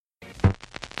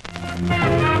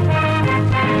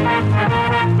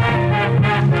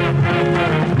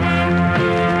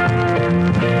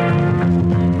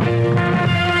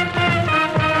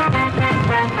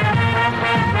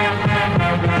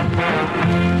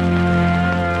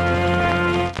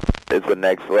It's the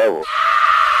next level.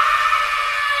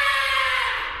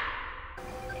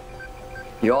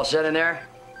 You all set in there?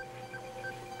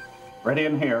 Ready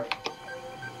in here.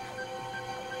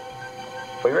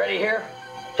 We ready here?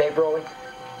 Tape rolling?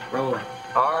 Rolling.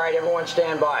 All right, everyone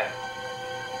stand by.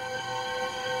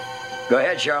 Go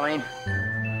ahead, Charlene.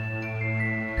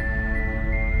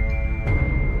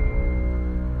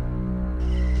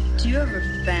 Do you ever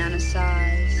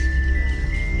fantasize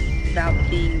about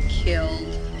being killed?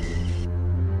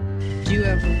 Do you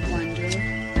ever wonder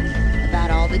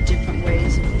about all the different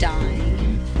ways of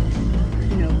dying?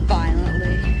 You know,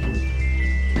 violently.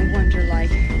 I wonder,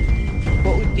 like,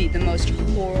 what would be the most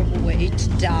horrible way to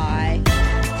die?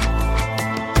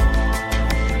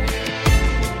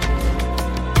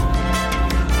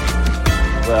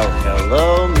 Well,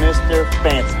 hello, Mr.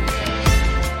 Fancy.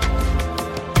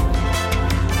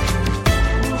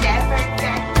 Never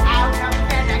get out of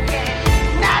bed again.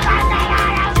 Never get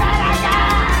out of bed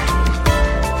again.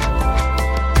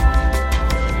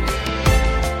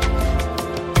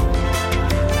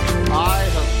 I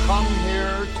have come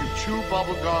here to chew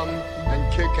bubblegum and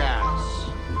kick ass.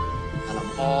 And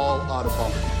I'm all out of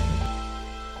bubblegum.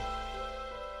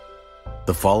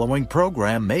 The following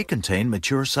program may contain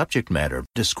mature subject matter.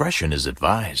 Discretion is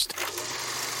advised.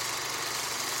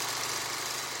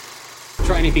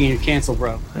 Try anything and you cancel,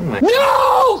 bro.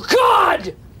 No,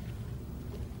 God!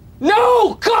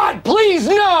 No, God, please,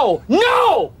 no!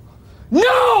 No!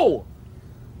 No!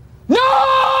 No!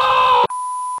 All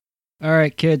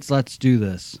right, kids, let's do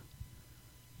this.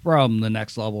 From the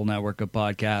Next Level Network of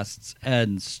Podcasts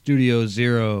and Studio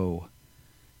Zero,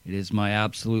 it is my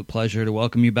absolute pleasure to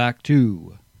welcome you back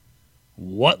to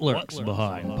What Lurks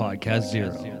Behind Podcast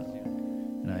Zero.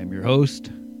 And I am your host,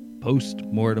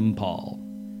 Post-Mortem Paul.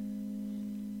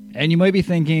 And you might be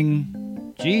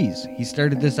thinking, geez, he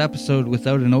started this episode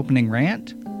without an opening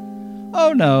rant?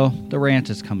 Oh no, the rant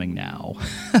is coming now.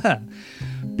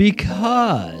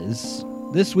 Because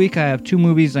this week I have two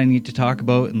movies I need to talk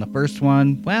about, and the first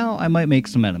one, well, I might make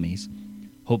some enemies.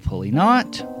 Hopefully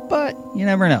not, but you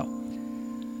never know.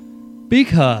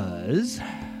 Because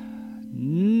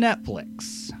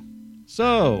Netflix.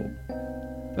 So,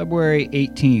 February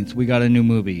 18th, we got a new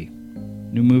movie.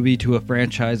 New movie to a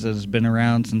franchise that has been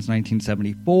around since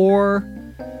 1974.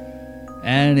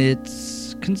 And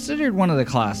it's considered one of the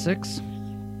classics.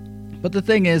 But the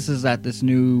thing is that this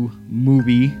new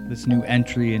movie, this new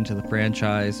entry into the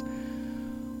franchise,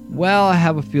 well, I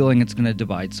have a feeling it's going to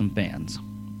divide some fans.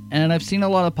 And I've seen a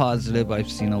lot of positive,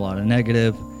 I've seen a lot of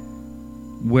negative.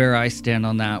 Where I stand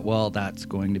on that, well, that's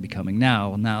going to be coming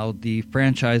now. Now, the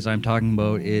franchise I'm talking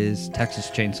about is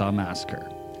Texas Chainsaw Massacre.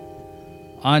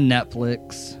 On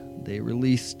Netflix, they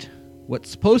released what's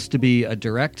supposed to be a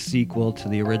direct sequel to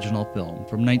the original film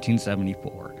from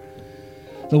 1974.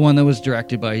 The one that was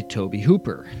directed by Tobe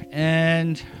Hooper.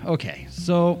 And, okay,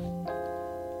 so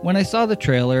when I saw the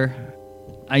trailer,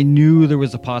 I knew there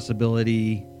was a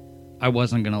possibility I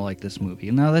wasn't going to like this movie.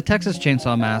 Now, the Texas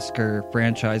Chainsaw Massacre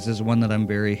franchise is one that I'm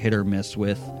very hit or miss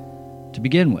with to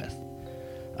begin with.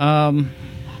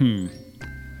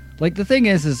 Like, the thing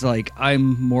is like,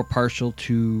 I'm more partial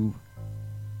to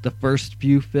the first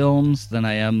few films than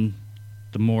I am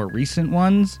the more recent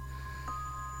ones.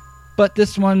 But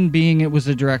this one, being it was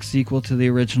a direct sequel to the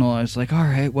original, I was like,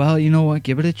 alright, well, you know what,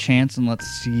 give it a chance and let's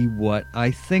see what I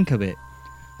think of it.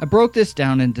 I broke this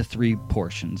down into three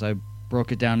portions. I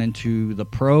broke it down into the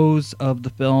pros of the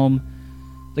film,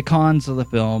 the cons of the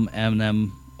film, and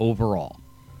then overall.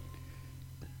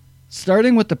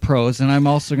 Starting with the pros, and I'm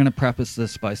also going to preface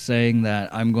this by saying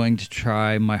that I'm going to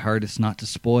try my hardest not to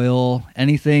spoil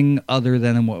anything other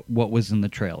than what was in the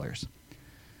trailers.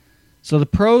 So the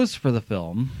pros for the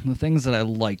film, the things that I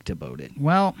liked about it.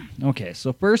 Well, okay,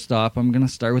 so first off, I'm going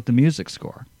to start with the music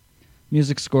score.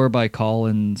 Music score by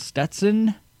Colin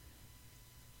Stetson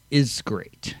is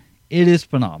great. It is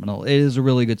phenomenal. It is a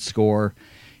really good score.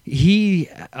 He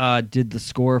did the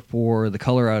score for The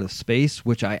Color Out of Space,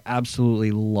 which I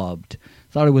absolutely loved.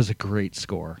 Thought it was a great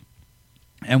score.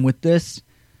 And with this,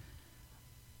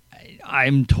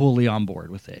 I'm totally on board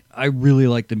with it. I really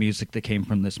like the music that came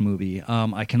from this movie.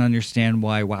 I can understand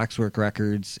why Waxwork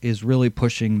Records is really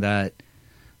pushing that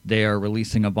they are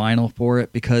releasing a vinyl for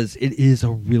it, because it is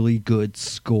a really good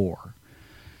score.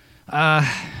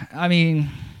 I mean,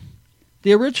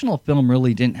 the original film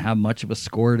really didn't have much of a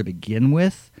score to begin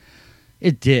with.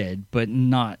 It did, but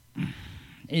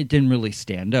it didn't really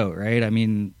stand out, right? I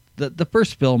mean, The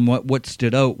first film, what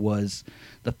stood out was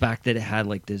the fact that it had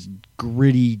like this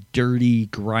gritty, dirty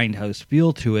grindhouse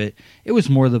feel to it. It was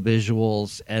more the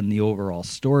visuals and the overall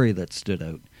story that stood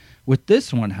out. With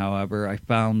this one, however, I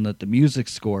found that the music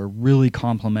score really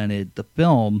complemented the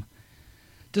film,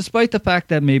 despite the fact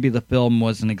that maybe the film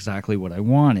wasn't exactly what I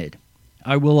wanted.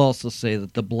 I will also say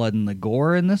that the blood and the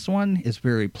gore in this one is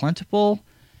very plentiful,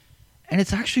 and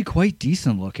it's actually quite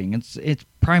decent looking. It's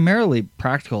primarily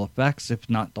practical effects, if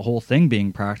not the whole thing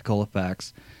being practical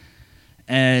effects.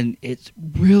 And it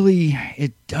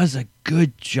does a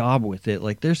good job with it.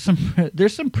 Like there's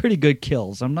some pretty good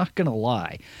kills, I'm not gonna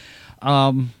lie.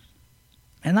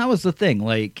 And that was the thing,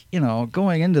 like, you know,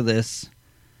 going into this,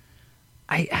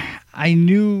 I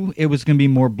knew it was going to be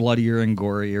more bloodier and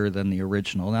gorier than the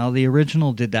original. Now, the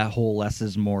original did that whole less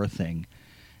is more thing.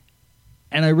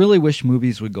 And I really wish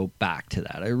movies would go back to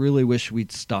that. I really wish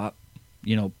we'd stop,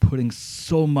 you know, putting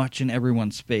so much in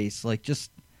everyone's face. Like,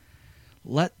 just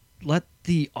let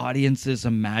the audience's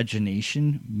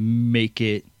imagination make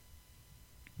it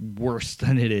worse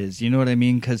than it is. You know what I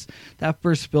mean? Because that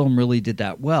first film really did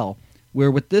that well. Where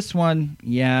with this one,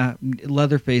 yeah,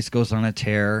 Leatherface goes on a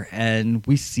tear, and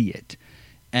we see it.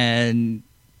 And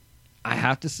I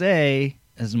have to say,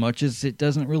 as much as it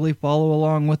doesn't really follow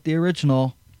along with the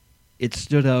original, it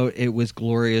stood out, it was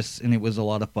glorious, and it was a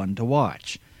lot of fun to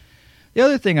watch. The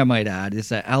other thing I might add is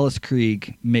that Alice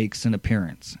Krige makes an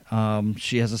appearance.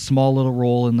 She has a small little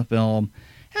role in the film.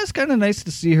 And it's kind of nice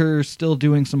to see her still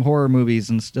doing some horror movies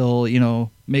and still, you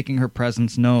know, making her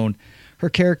presence known. Her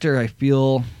character, I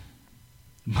feel,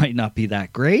 might not be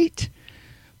that great,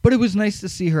 but it was nice to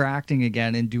see her acting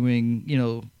again and doing, you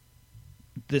know,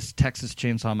 this Texas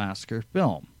Chainsaw Massacre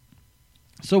film.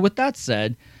 So with that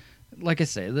said, like I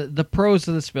say, the pros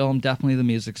of this film, definitely the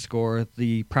music score,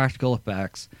 the practical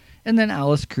effects, and then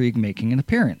Alice Krige making an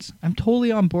appearance. I'm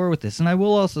totally on board with this, and I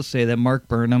will also say that Mark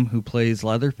Burnham, who plays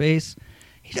Leatherface,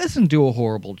 he doesn't do a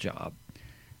horrible job.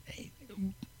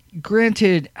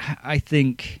 Granted, I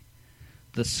think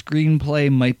the screenplay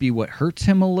might be what hurts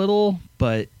him a little,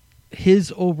 but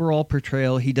his overall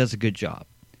portrayal, he does a good job.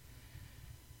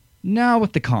 Now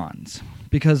with the cons,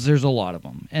 because there's a lot of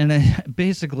them. And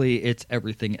basically, it's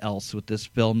everything else with this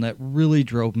film that really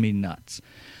drove me nuts.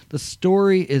 The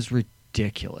story is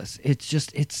ridiculous.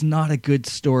 It's not a good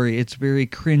story. It's very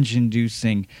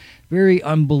cringe-inducing, very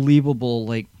unbelievable.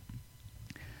 Like,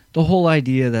 the whole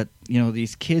idea that, you know,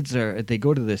 these kids they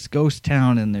go to this ghost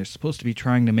town and they're supposed to be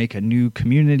trying to make a new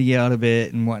community out of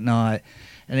it and whatnot,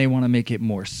 and they want to make it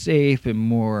more safe and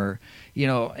more, you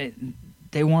know,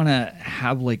 they want to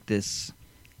have like this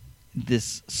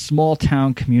small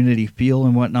town community feel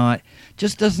and whatnot.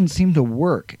 Just doesn't seem to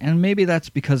work. And maybe that's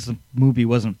because the movie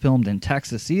wasn't filmed in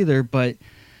Texas either, but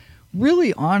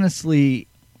really, honestly,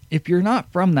 if you're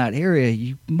not from that area,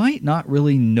 you might not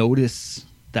really notice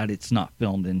that it's not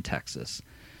filmed in Texas.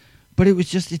 But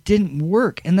it didn't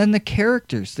work. And then the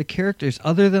characters,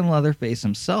 other than Leatherface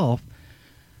himself,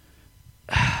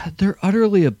 they're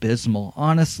utterly abysmal.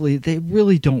 Honestly, they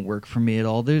really don't work for me at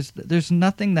all. There's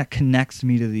nothing that connects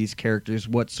me to these characters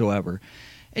whatsoever.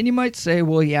 And you might say,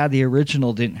 well, yeah, the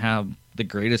original didn't have the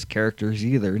greatest characters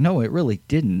either. No, it really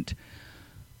didn't.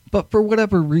 But for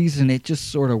whatever reason, it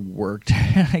just sort of worked.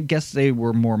 I guess they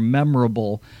were more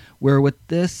memorable, where with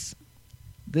this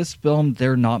film,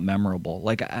 they're not memorable.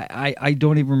 Like, I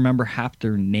don't even remember half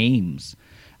their names.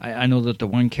 I know that the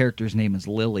one character's name is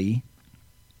Lily,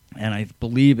 and I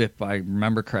believe, if I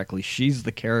remember correctly, she's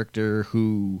the character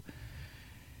who,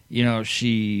 you know,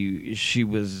 she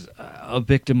was a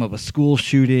victim of a school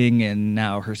shooting, and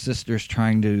now her sister's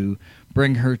trying to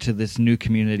bring her to this new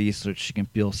community so that she can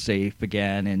feel safe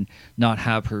again and not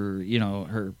have her, you know,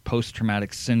 her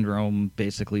post-traumatic syndrome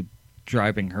basically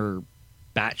driving her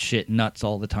batshit nuts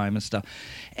all the time and stuff.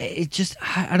 It just,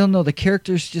 I don't know, the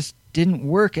characters just didn't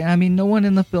work. I mean, no one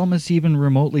in the film is even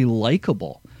remotely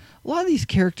likable. A lot of these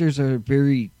characters are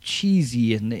very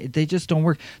cheesy and they just don't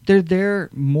work. They're there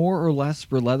more or less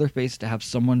for Leatherface to have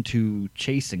someone to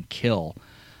chase and kill.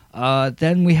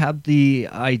 Then we have the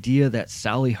idea that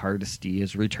Sally Hardesty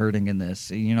is returning in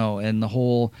this, you know, and the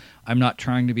whole, I'm not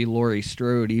trying to be Laurie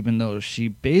Strode, even though she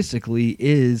basically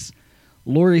is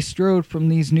Laurie Strode from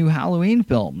these new Halloween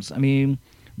films. I mean,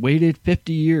 waited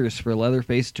 50 years for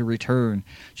Leatherface to return.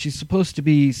 She's supposed to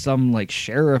be some like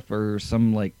sheriff or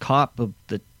some like cop of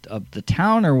the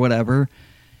town or whatever,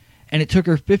 and it took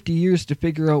her 50 years to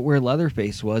figure out where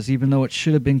Leatherface was, even though it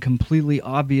should have been completely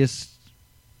obvious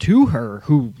to her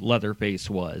who Leatherface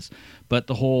was. But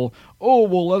the whole, oh,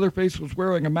 well, Leatherface was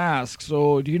wearing a mask,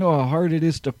 so do you know how hard it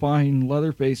is to find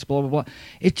Leatherface, blah, blah, blah.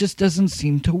 It just doesn't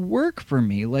seem to work for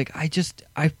me. Like,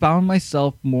 I found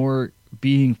myself more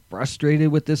being frustrated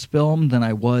with this film than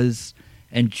I was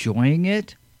enjoying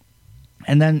it.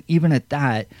 And then even at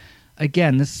that,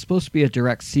 again, this is supposed to be a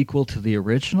direct sequel to the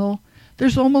original.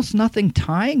 There's almost nothing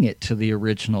tying it to the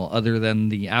original other than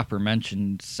the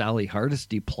aforementioned Sally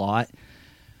Hardesty plot,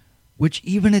 which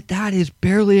even at that is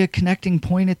barely a connecting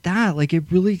point at that. Like,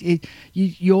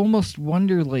 you almost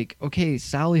wonder, like, okay,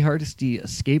 Sally Hardesty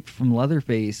escaped from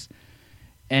Leatherface,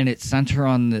 and it sent her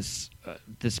on this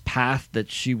path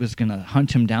that she was going to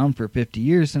hunt him down for 50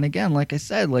 years. And again, like I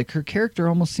said, like, her character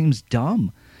almost seems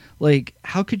dumb. Like,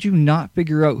 how could you not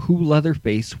figure out who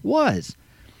Leatherface was?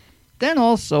 Then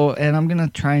also, and I'm going to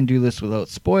try and do this without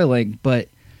spoiling, but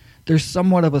there's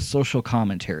somewhat of a social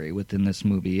commentary within this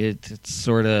movie. It's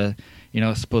sort of,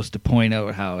 supposed to point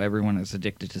out how everyone is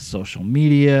addicted to social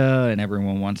media and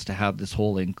everyone wants to have this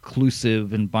whole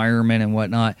inclusive environment and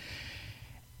whatnot.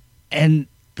 And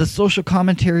the social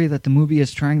commentary that the movie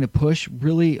is trying to push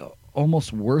really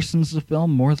almost worsens the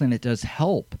film more than it does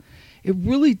help. It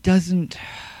really doesn't...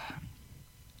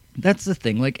 That's the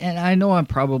thing. Like, and I know I'm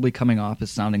probably coming off as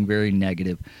sounding very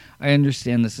negative. I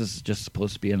understand this is just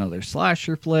supposed to be another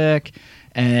slasher flick.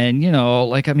 And,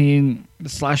 the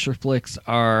slasher flicks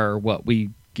are what we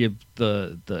give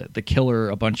the killer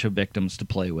a bunch of victims to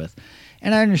play with.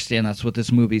 And I understand that's what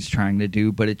this movie's trying to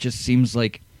do, but it just seems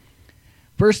like,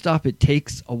 first off, it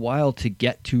takes a while to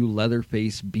get to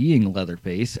Leatherface being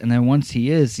Leatherface. And then once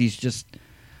he is,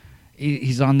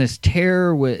 he's on this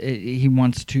tear. He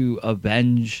wants to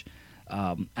avenge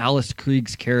Alice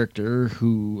Krieg's character,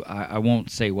 who I won't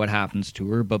say what happens to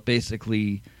her, but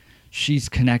basically she's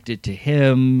connected to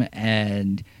him,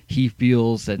 and he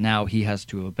feels that now he has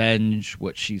to avenge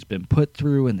what she's been put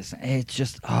through. And it's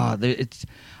just,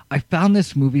 I found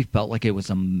this movie felt like it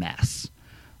was a mess.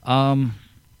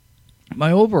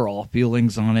 My overall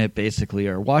feelings on it basically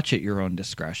are watch at your own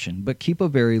discretion, but keep a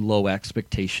very low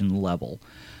expectation level.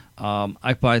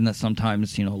 I find that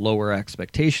sometimes, lower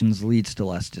expectations leads to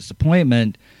less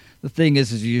disappointment. The thing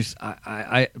is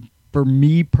for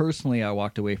me personally, I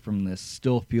walked away from this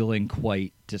still feeling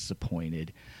quite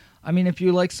disappointed. I mean, if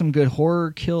you like some good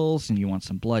horror kills and you want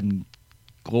some blood and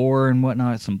gore and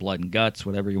whatnot, some blood and guts,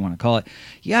 whatever you want to call it,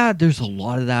 yeah, there's a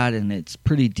lot of that, and it's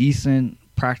pretty decent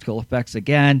practical effects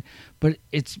again, but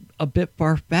it's a bit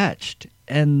far-fetched.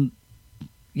 And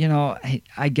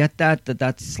I get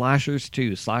that's slashers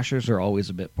too. Slashers are always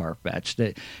a bit far-fetched.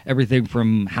 Everything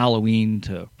from Halloween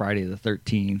to Friday the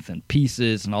 13th and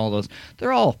Pieces and all those,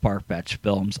 they're all far-fetched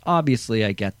films. Obviously,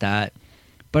 I get that.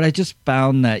 But I just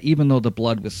found that even though the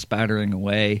blood was spattering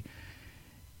away,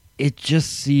 it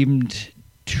just seemed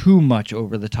too much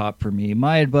over the top for me.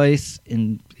 My advice,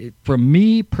 from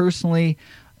me personally,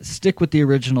 stick with the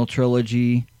original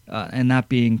trilogy, and that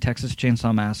being Texas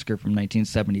Chainsaw Massacre from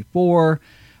 1974,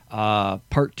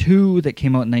 Part 2 that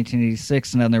came out in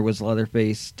 1986, and then there was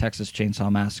Leatherface, Texas Chainsaw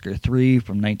Massacre 3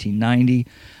 from 1990.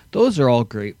 Those are all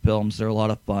great films. They're a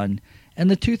lot of fun. And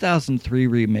the 2003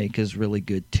 remake is really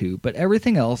good too. But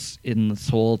everything else in this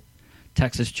whole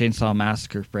Texas Chainsaw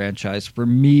Massacre franchise, for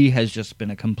me, has just been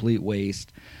a complete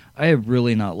waste. I have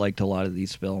really not liked a lot of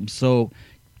these films. So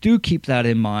do keep that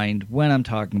in mind when I'm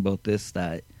talking about this,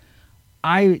 that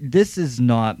this is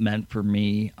not meant for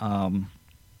me.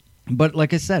 But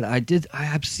like I said,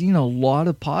 I've seen a lot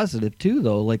of positive too,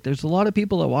 though. Like, there's a lot of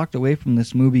people that walked away from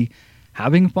this movie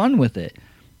having fun with it.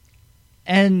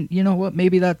 And you know what?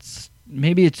 Maybe it's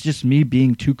just me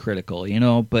being too critical,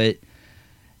 but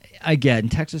again,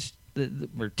 Texas,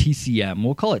 or TCM,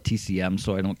 we'll call it TCM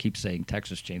so I don't keep saying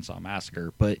Texas Chainsaw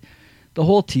Massacre, but the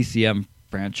whole TCM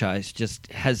franchise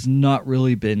just has not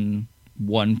really been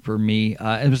one for me.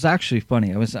 It was actually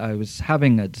funny. I was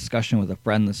having a discussion with a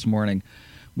friend this morning.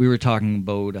 We were talking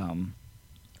about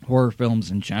horror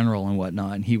films in general and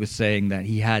whatnot, and he was saying that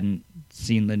he hadn't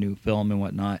seen the new film and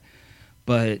whatnot,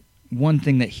 but one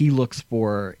thing that he looks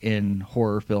for in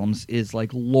horror films is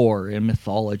like lore and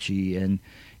mythology. And,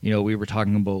 we were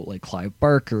talking about like Clive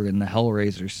Barker in the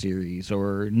Hellraiser series,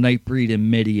 or Nightbreed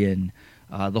and Midian,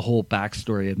 the whole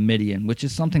backstory of Midian, which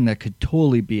is something that could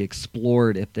totally be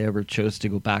explored if they ever chose to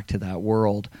go back to that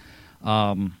world.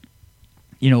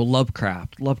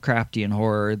 Lovecraftian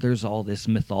horror, there's all this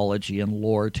mythology and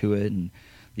lore to it, and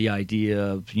the idea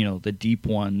of, the Deep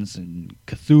Ones and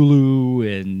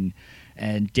Cthulhu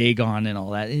and Dagon and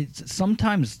all that.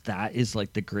 Sometimes that is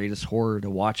like the greatest horror to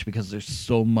watch because there's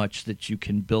so much that you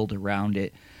can build around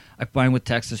it. I find with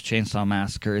Texas Chainsaw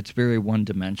Massacre, it's very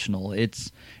one-dimensional.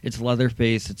 It's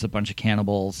Leatherface, it's a bunch of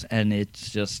cannibals, and it's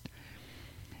just...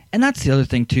 And that's the other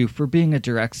thing, too. For being a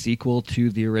direct sequel to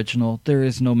the original, there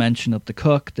is no mention of the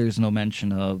cook. There's no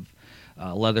mention of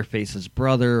Leatherface's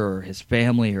brother or his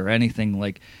family or anything.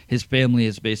 Like, his family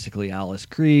is basically Alice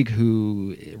Krieg,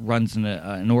 who runs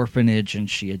an orphanage, and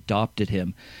she adopted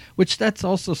him. Which, that's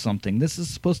also something. This is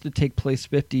supposed to take place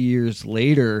 50 years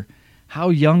later. How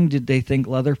young did they think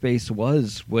Leatherface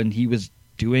was when he was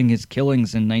doing his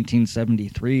killings in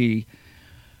 1973?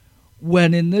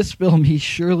 When in this film, he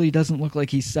surely doesn't look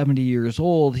like he's 70 years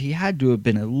old. He had to have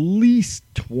been at least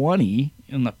 20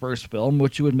 in the first film,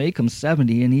 which would make him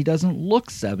 70, and he doesn't look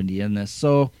 70 in this.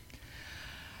 So,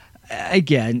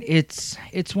 again, it's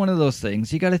one of those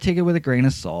things. You got to take it with a grain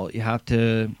of salt. You have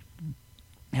to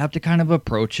kind of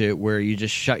approach it where you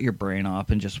just shut your brain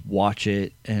off and just watch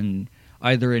it and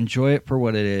either enjoy it for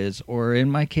what it is, or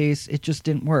in my case, it just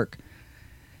didn't work.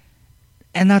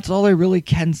 And that's all I really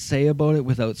can say about it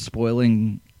without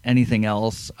spoiling anything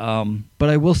else. But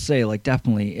I will say, like,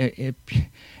 definitely,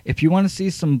 if you want to see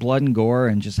some blood and gore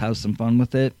and just have some fun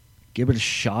with it, give it a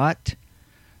shot.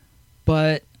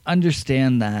 But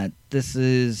understand that this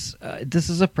is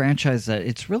a franchise that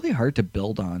it's really hard to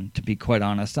build on, to be quite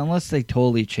honest, unless they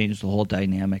totally change the whole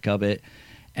dynamic of it.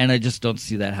 And I just don't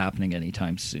see that happening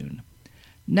anytime soon.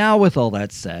 Now, with all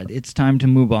that said, it's time to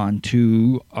move on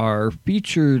to our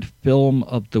featured film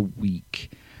of the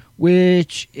week,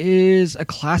 which is a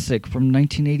classic from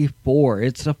 1984.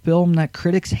 It's a film that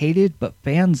critics hated, but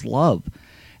fans love.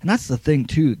 And that's the thing,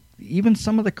 too. Even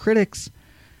some of the critics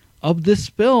of this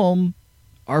film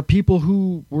are people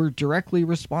who were directly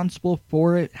responsible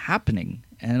for it happening.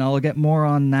 And I'll get more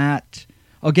on that.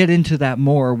 I'll get into that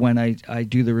more when I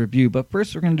do the review. But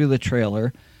first, we're going to do the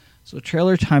trailer. So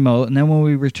trailer timeout, and then when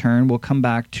we return, we'll come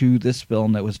back to this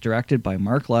film that was directed by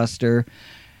Mark Lester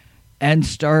and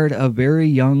starred a very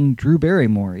young Drew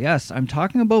Barrymore. Yes, I'm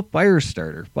talking about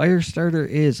Firestarter. Firestarter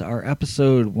is our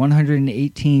episode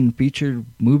 118 featured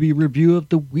movie review of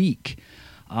the week.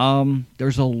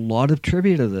 There's a lot of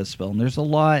trivia to this film. There's a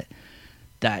lot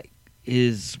that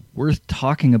is worth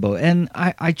talking about, and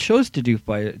I chose to do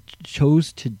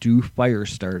Firestarter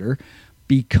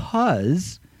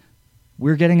because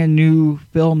we're getting a new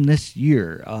film this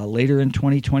year. Later in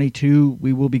 2022,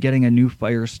 we will be getting a new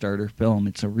Firestarter film.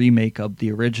 It's a remake of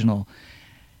the original.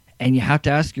 And you have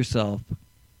to ask yourself,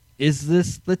 is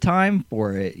this the time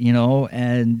for it? You know,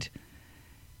 and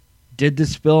did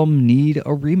this film need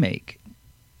a remake?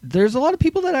 There's a lot of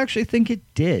people that actually think it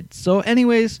did. So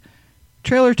anyways,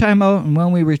 trailer timeout, and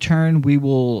when we return, we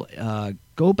will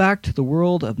go back to the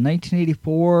world of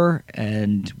 1984,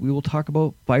 and we will talk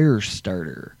about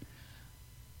Firestarter.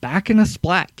 Back in a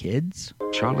splat, kids.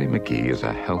 Charlie McGee is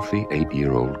a healthy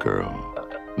 8-year-old girl.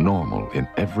 Normal in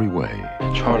every way.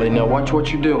 Charlie, now watch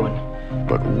what you're doing.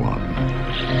 But one.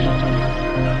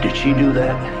 Did she do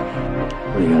that?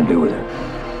 What are you going to do with her?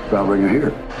 I'll bring her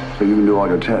here so you can do all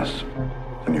your tests.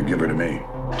 And you give her to me.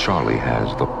 Charlie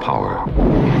has the power.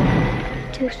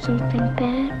 Do something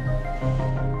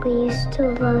bad? Will you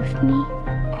still love me?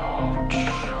 Oh,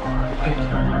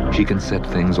 Charlie. She can set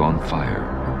things on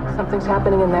fire. Something's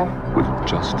happening in there. With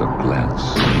just a glance.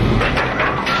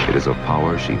 It is a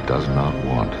power she does not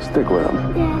want. Stick with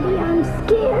him. Daddy, I'm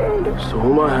scared. So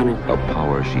am I, honey. A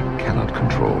power she cannot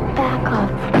control. Back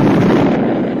up.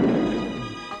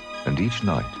 And each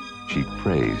night, she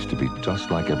prays to be just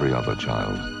like every other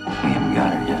child. We haven't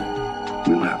got her yet.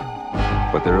 We'll have her.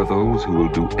 But there are those who will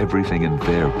do everything in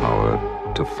their power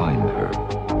to find her.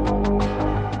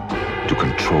 To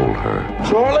control her.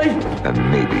 Charlie! And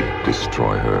maybe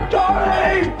destroy her.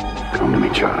 Charlie! Come to me,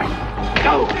 Charlie.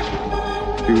 Go!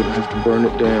 You're gonna have to burn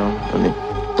it down. I mean,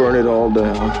 burn it all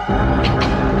down.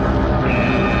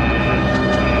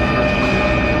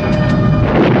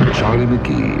 Charlie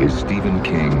McGee is Stephen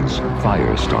King's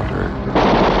Firestarter.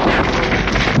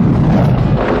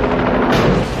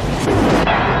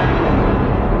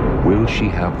 Will she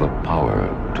have the power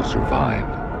to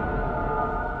survive?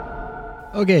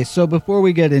 Okay, so before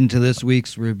we get into this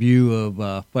week's review of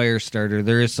Firestarter,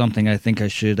 there is something I think I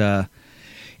should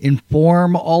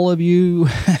inform all of you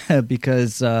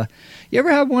because you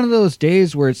ever have one of those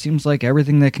days where it seems like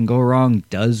everything that can go wrong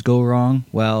does go wrong?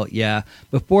 Well, yeah,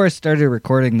 before I started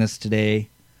recording this today,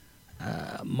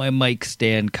 my mic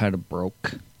stand kind of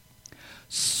broke.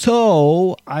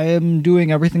 So I am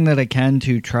doing everything that I can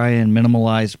to try and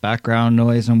minimize background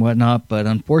noise and whatnot, but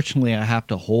unfortunately I have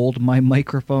to hold my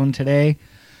microphone today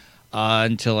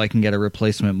until I can get a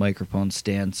replacement microphone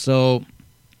stand. So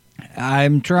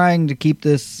I'm trying to keep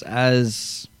this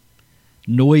as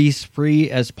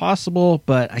noise-free as possible,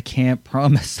 but I can't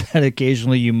promise that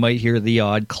occasionally you might hear the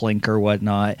odd clink or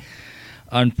whatnot.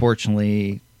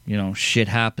 Unfortunately, shit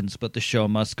happens, but the show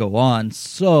must go on.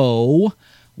 So,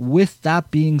 with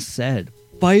that being said,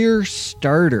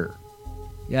 Firestarter.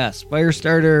 Yes,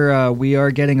 Firestarter, we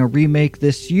are getting a remake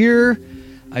this year.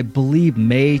 I believe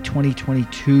May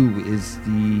 2022 is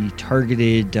the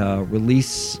targeted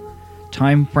release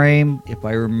time frame, if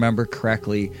I remember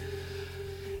correctly.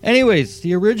 Anyways,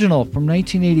 the original from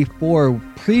 1984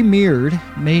 premiered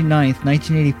May 9th,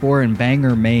 1984 in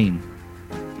Bangor, Maine.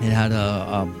 It had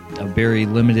a very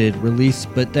limited release,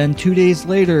 but then 2 days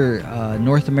later,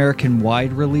 North American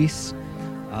wide release,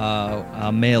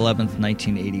 May 11th,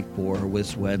 1984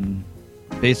 was when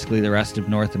basically the rest of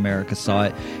North America saw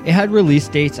it. It had release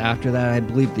dates after that. I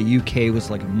believe the UK was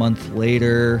like a month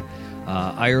later.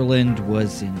 Ireland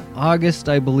was in August,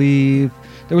 I believe.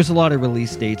 There was a lot of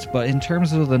release dates, but in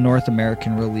terms of the North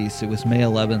American release, it was May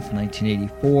 11th,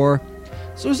 1984.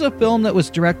 So it was a film that was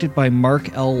directed by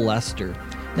Mark L. Lester.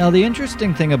 Now, the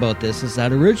interesting thing about this is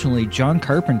that originally John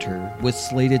Carpenter was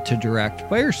slated to direct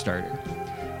Firestarter.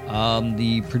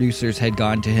 The producers had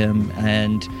gone to him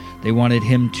and they wanted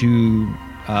him to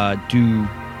do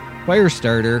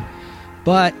Firestarter,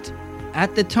 but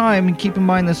at the time, and keep in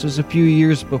mind this was a few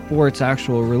years before its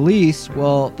actual release,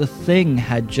 well, The Thing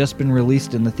had just been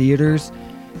released in the theaters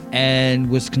and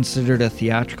was considered a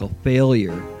theatrical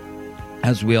failure.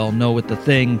 As we all know with The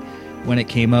Thing, when it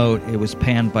came out, it was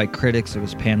panned by critics, it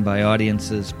was panned by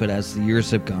audiences, but as the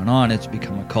years have gone on, it's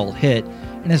become a cult hit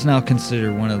and is now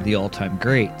considered one of the all-time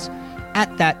greats.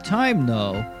 At that time,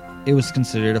 though, it was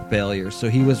considered a failure, so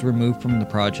he was removed from the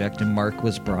project and Mark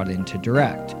was brought in to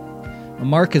direct.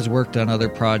 Mark has worked on other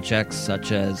projects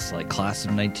such as Class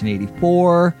of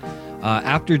 1984.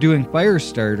 After doing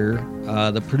Firestarter,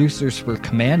 the producers for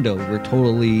Commando were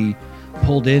totally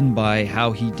pulled in by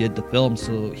how he did the film,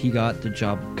 so he got the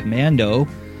job of Commando,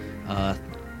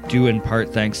 due in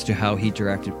part thanks to how he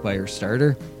directed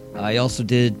Firestarter. He also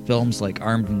did films like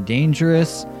Armed and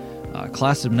Dangerous,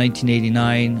 Class of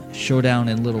 1989, Showdown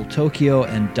in Little Tokyo,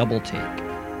 and Double Take.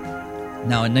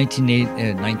 Now, in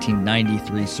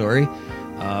 1993,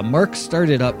 Mark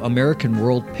started up American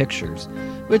World Pictures,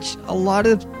 which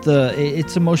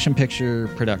it's a motion picture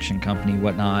production company,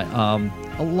 whatnot.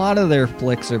 A lot of their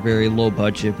flicks are very low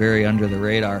budget, very under the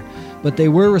radar, but they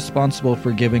were responsible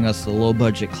for giving us the low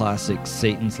budget classic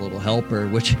Satan's Little Helper,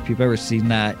 which, if you've ever seen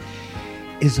that,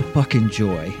 is a fucking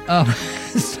joy.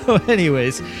 So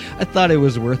anyways, I thought it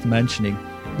was worth mentioning.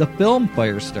 The film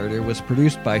Firestarter was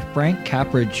produced by Frank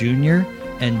Capra Jr.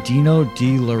 and Dino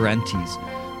De Laurentiis.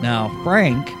 Now,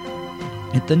 Frank,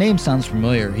 if the name sounds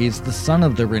familiar, he's the son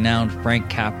of the renowned Frank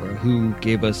Capra, who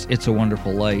gave us It's a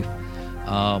Wonderful Life.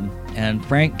 And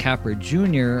Frank Capra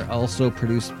Jr. also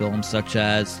produced films such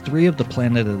as 3 of the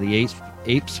Planet of the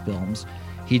Apes films.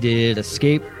 He did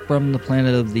Escape from the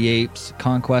Planet of the Apes,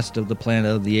 Conquest of the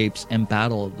Planet of the Apes, and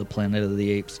Battle of the Planet of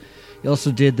the Apes. He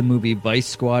also did the movie Vice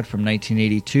Squad from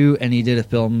 1982, and he did a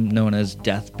film known as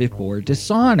Death Before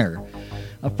Dishonor.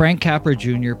 Frank Capra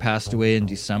Jr. passed away in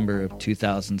December of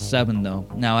 2007, though.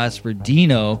 Now, as for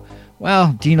Dino,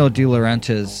 well, Dino De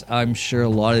Laurentiis, I'm sure a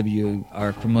lot of you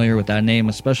are familiar with that name,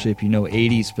 especially if you know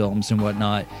 80s films and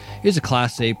whatnot. He's a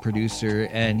Class A producer,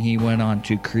 and he went on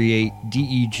to create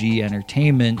DEG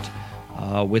Entertainment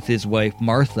with his wife,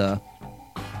 Martha,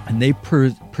 and they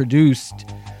produced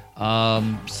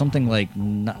something like,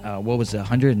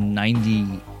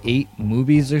 198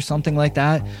 movies or something like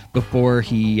that before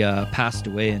he passed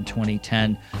away in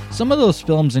 2010. Some of those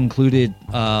films included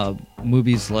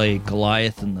movies like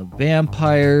Goliath and the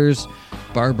Vampires,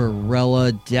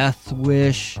 Barbarella, Death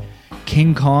Wish,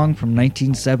 King Kong from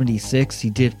 1976.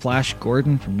 He did Flash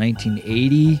Gordon from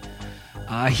 1980.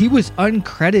 He was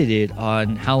uncredited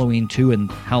on Halloween 2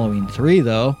 and Halloween 3,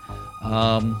 though.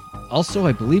 Also,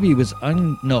 I believe he was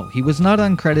he was not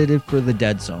uncredited for The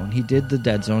Dead Zone. He did The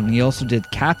Dead Zone. He also did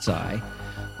Cat's Eye,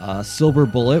 Silver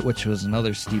Bullet, which was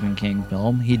another Stephen King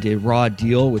film. He did Raw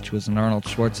Deal, which was an Arnold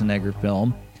Schwarzenegger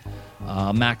film.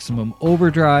 Maximum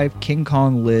Overdrive, King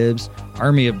Kong Lives,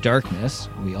 Army of Darkness.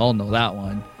 We all know that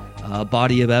one.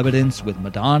 Body of Evidence with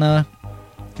Madonna.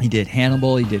 He did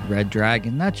Hannibal. He did Red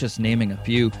Dragon. That's just naming a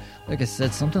few. Like I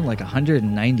said, something like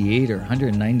 198 or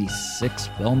 196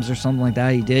 films or something like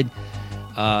that he did.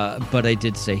 But I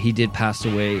did say he did pass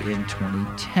away in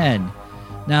 2010.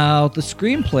 Now, the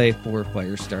screenplay for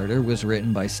Firestarter was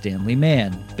written by Stanley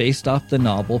Mann, based off the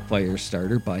novel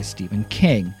Firestarter by Stephen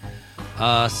King.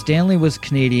 Stanley was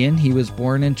Canadian. He was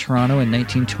born in Toronto in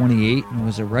 1928 and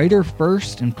was a writer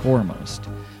first and foremost.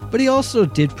 But he also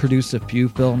did produce a few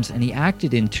films, and he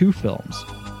acted in 2 films,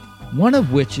 one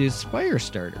of which is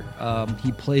Firestarter.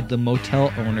 He played the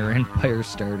motel owner in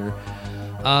Firestarter.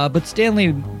 But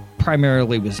Stanley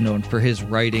primarily was known for his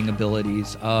writing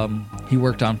abilities. He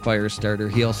worked on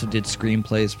Firestarter. He also did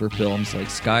screenplays for films like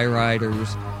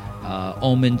Skyriders,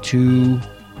 Omen 2,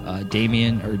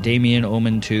 Damien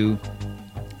Omen 2.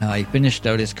 He finished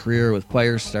out his career with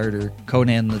Firestarter,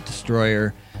 Conan the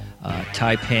Destroyer,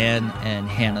 Taipan, and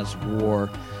Hannah's War.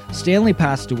 Stanley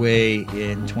passed away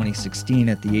in 2016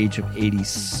 at the age of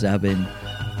 87.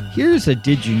 Here's a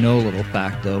did you know little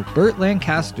fact though. Burt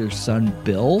Lancaster's son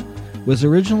Bill was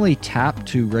originally tapped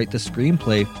to write the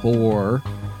screenplay for,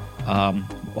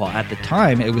 at the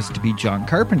time it was to be John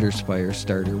Carpenter's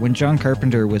Firestarter. When John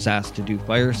Carpenter was asked to do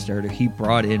Firestarter, he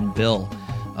brought in Bill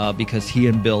because he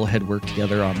and Bill had worked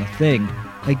together on The Thing.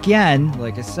 Again,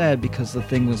 like I said, because The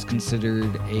Thing was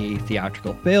considered a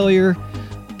theatrical failure,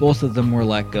 both of them were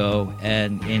let go,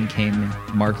 and in came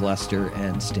Mark Lester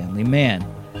and Stanley Mann.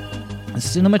 The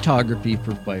cinematography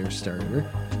for Firestarter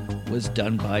was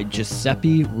done by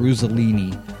Giuseppe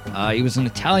Ruzzolini. He was an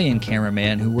Italian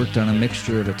cameraman who worked on a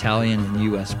mixture of Italian and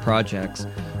U.S. projects.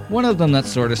 One of them that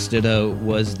sort of stood out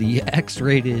was the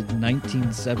X-rated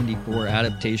 1974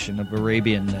 adaptation of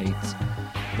Arabian Nights.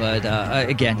 But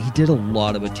again, he did a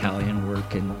lot of Italian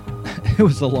work, and it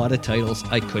was a lot of titles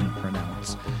I couldn't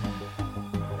pronounce.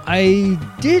 I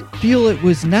did feel it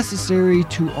was necessary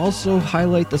to also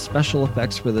highlight the special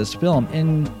effects for this film,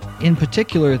 and in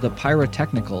particular the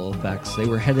pyrotechnical effects. They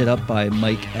were headed up by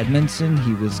Mike Edmondson.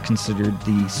 He was considered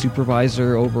the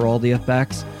supervisor over all the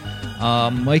effects.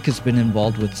 Mike has been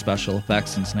involved with special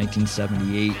effects since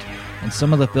 1978, and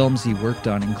some of the films he worked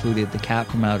on included The Cat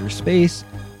from Outer Space,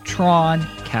 Tron,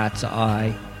 Cat's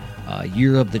Eye,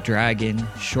 Year of the Dragon,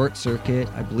 Short Circuit.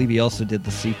 I believe he also did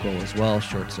the sequel as well,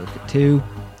 Short Circuit 2.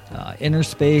 Inner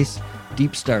Space,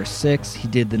 Deep Star 6. He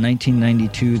did the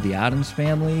 1992 The Addams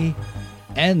Family,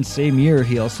 and same year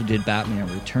he also did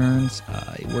Batman Returns.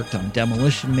 He worked on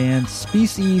Demolition Man,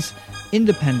 Species,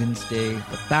 Independence Day,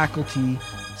 The Faculty,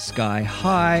 Sky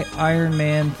High, Iron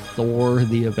Man, Thor,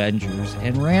 The Avengers,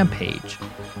 and Rampage.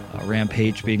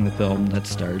 Rampage being the film that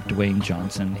starred Dwayne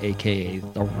Johnson, aka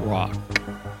The Rock.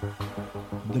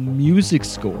 The music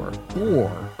score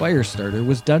for Firestarter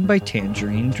was done by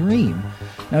Tangerine Dream.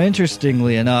 Now,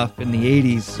 interestingly enough, in the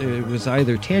 80s, it was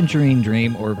either Tangerine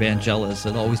Dream or Vangelis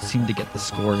that always seemed to get the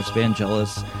scores.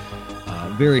 Vangelis,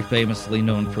 very famously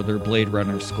known for their Blade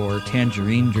Runner score.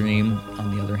 Tangerine Dream,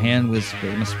 on the other hand, was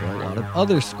famous for a lot of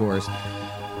other scores.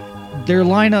 Their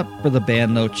lineup for the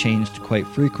band, though, changed quite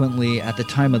frequently. At the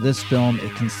time of this film,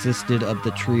 it consisted of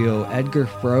the trio Edgar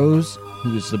Froese,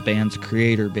 who was the band's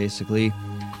creator, basically,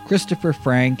 Christopher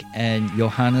Frank, and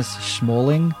Johannes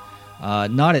Schmoling.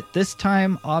 Not at this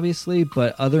time, obviously,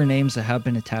 but other names that have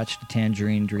been attached to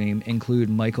Tangerine Dream include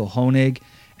Michael Honig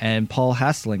and Paul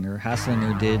Haslinger.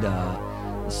 Haslinger did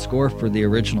the score for the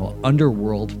original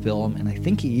Underworld film, and I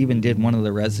think he even did one of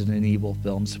the Resident Evil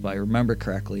films, if I remember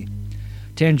correctly.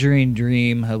 Tangerine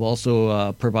Dream have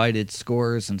also provided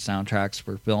scores and soundtracks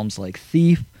for films like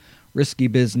Thief, Risky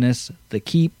Business, The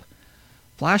Keep,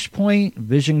 Flashpoint,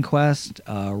 Vision Quest,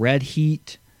 Red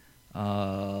Heat,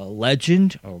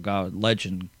 Legend. Oh god,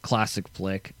 Legend, classic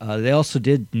flick. They also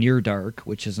did Near Dark,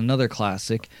 which is another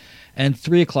classic, and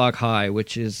 3 O'Clock High,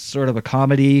 which is sort of a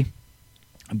comedy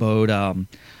about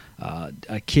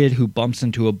a kid who bumps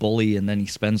into a bully, and then he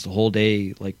spends the whole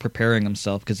day like preparing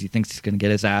himself because he thinks he's going to get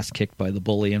his ass kicked by the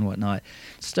bully and whatnot.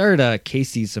 It starred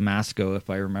Casey Zamasco, if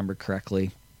I remember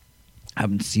correctly. I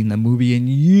haven't seen the movie in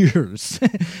years,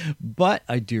 but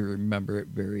I do remember it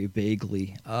very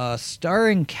vaguely.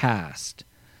 Starring cast.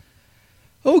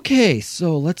 Okay,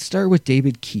 so let's start with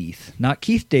David Keith. Not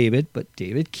Keith David, but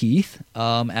David Keith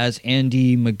as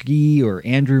Andy McGee or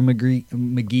Andrew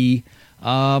McGee.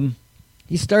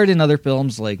 He starred in other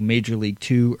films like Major League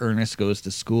 2, Ernest Goes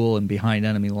to School, and Behind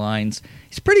Enemy Lines.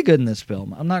 He's pretty good in this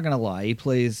film. I'm not going to lie. He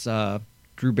plays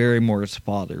Drew Barrymore's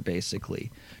father, basically.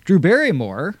 Drew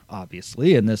Barrymore,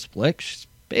 obviously, in this flick, she's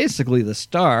basically the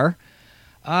star.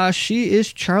 She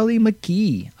is Charlie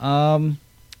McGee.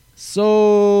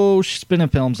 So she's been in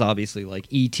films, obviously, like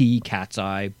E.T., Cat's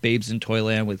Eye, Babes in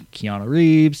Toyland with Keanu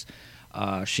Reeves.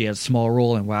 She had a small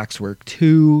role in Waxwork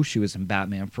 2. She was in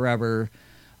Batman Forever,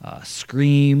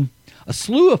 Scream, a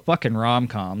slew of fucking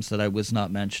rom-coms that I was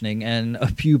not mentioning, and a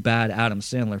few bad Adam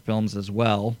Sandler films as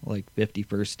well, like 50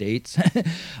 First Dates.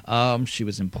 She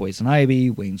was in Poison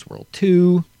Ivy, Wayne's World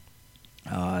 2,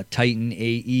 Titan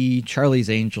AE, Charlie's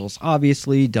Angels,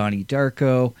 obviously, Donnie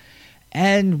Darko,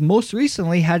 and most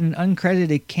recently had an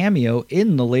uncredited cameo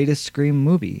in the latest Scream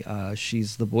movie.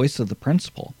 She's the voice of the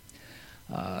principal.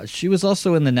 She was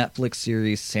also in the Netflix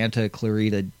series Santa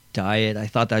Clarita Diet. I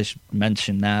thought I should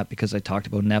mention that because I talked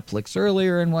about Netflix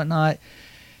earlier and whatnot.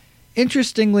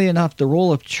 Interestingly enough, the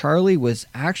role of Charlie was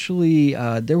actually,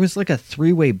 there was like a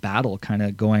three-way battle kind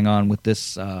of going on with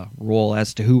this role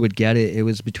as to who would get it. It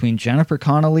was between Jennifer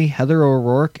Connelly, Heather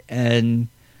O'Rourke, and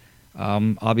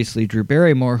obviously Drew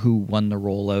Barrymore, who won the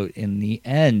role out in the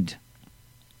end.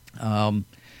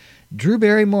 Drew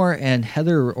Barrymore and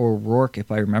Heather O'Rourke,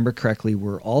 if I remember correctly,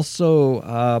 were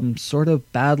also sort of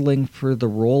battling for the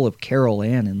role of Carol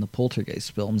Ann in the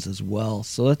Poltergeist films as well.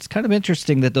 So it's kind of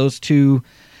interesting that those two,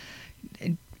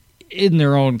 in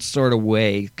their own sort of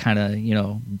way, kind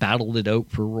of, battled it out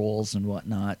for roles and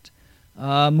whatnot.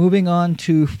 Moving on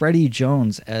to Freddie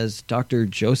Jones as Dr.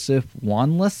 Joseph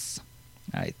Wanless.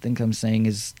 I think I'm saying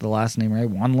the last name right.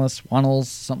 Wanless,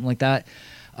 something like that.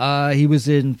 He was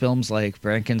in films like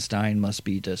Frankenstein Must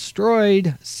Be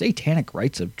Destroyed, Satanic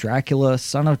Rites of Dracula,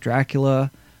 Son of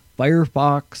Dracula,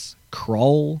 Firefox,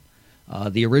 Krull,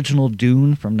 the original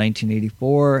Dune from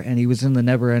 1984, and he was in The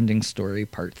Neverending Story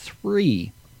Part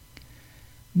 3.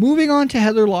 Moving on to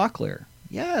Heather Locklear.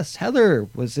 Yes, Heather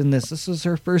was in this. This was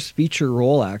her first feature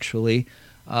role, actually.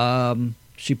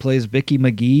 She plays Vicky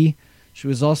McGee. She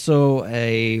was also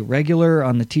a regular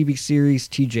on the TV series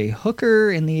T.J. Hooker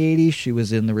in the 80s. She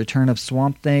was in The Return of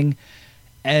Swamp Thing.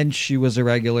 And she was a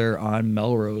regular on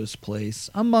Melrose Place,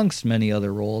 amongst many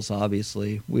other roles,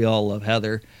 obviously. We all love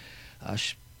Heather.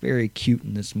 She's very cute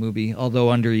in this movie, although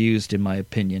underused in my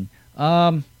opinion.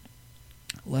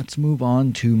 Let's move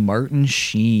on to Martin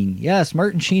Sheen. Yes,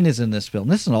 Martin Sheen is in this film.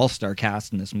 This is an all-star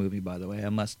cast in this movie, by the way. I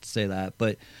must say that.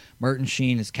 But Martin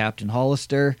Sheen is Captain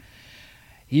Hollister.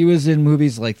 He was in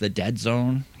movies like The Dead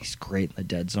Zone. He's great in The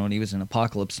Dead Zone. He was in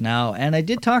Apocalypse Now. And I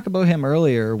did talk about him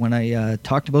earlier when I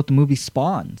talked about the movie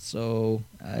Spawn. So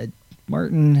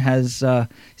Martin has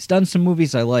he's done some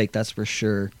movies I like, that's for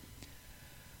sure.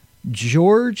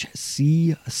 George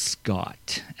C.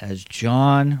 Scott as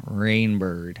John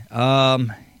Rainbird.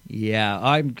 Yeah,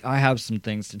 I have some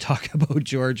things to talk about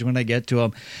George when I get to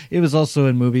him. He was also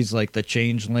in movies like The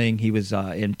Changeling. He was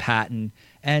in Patton.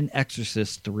 And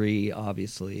Exorcist 3,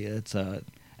 obviously.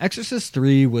 Exorcist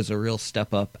 3 was a real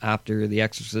step up after The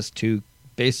Exorcist 2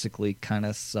 basically kind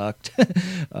of sucked.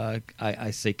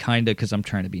 I say kind of because I'm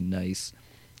trying to be nice.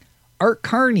 Art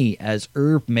Carney as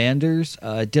Irv Manders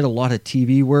did a lot of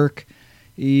TV work.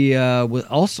 He was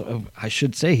also, I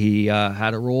should say, he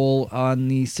had a role on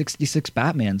the 66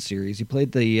 Batman series. He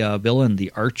played the villain,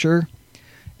 the Archer.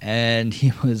 And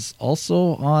he was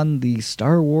also on the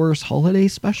Star Wars Holiday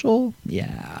Special.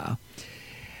 Yeah.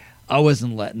 I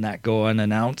wasn't letting that go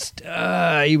unannounced.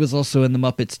 He was also in The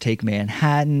Muppets Take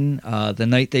Manhattan. The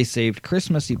Night They Saved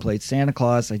Christmas, he played Santa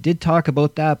Claus. I did talk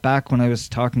about that back when I was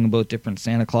talking about different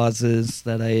Santa Clauses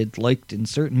that I had liked in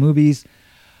certain movies.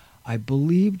 I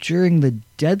believe during the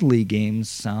Deadly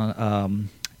Games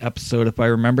episode, if I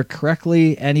remember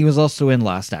correctly. And he was also in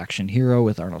Last Action Hero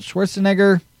with Arnold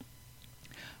Schwarzenegger.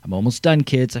 I'm almost done,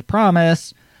 kids, I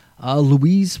promise.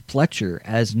 Louise Fletcher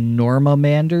as Norma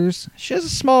Manders. She has a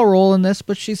small role in this,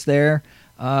 but she's there.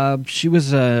 She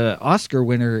was an Oscar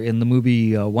winner in the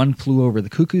movie One Flew Over the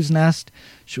Cuckoo's Nest.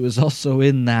 She was also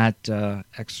in that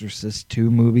Exorcist 2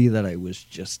 movie that I was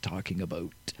just talking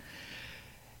about.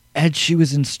 And she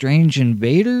was in Strange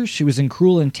Invaders. She was in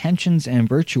Cruel Intentions and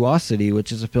Virtuosity,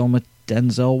 which is a film with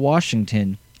Denzel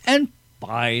Washington. And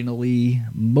finally,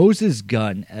 Moses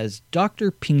Gunn as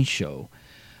Dr. Pinchot.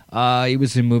 He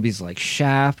was in movies like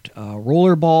Shaft,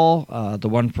 Rollerball, the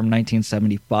one from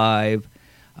 1975.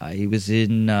 He was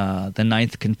in The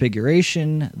Ninth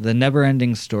Configuration, The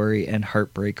Neverending Story, and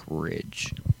Heartbreak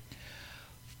Ridge.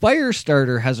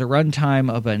 Firestarter has a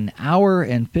runtime of 1 hour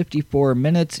and 54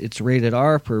 minutes. It's rated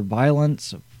R for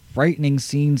violence, frightening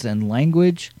scenes, and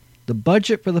language. The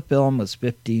budget for the film was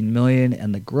 $15 million,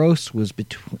 and the gross was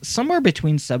somewhere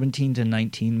between $17 to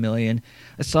 $19 million.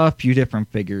 I saw a few different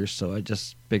figures, so I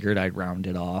just figured I'd round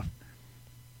it off.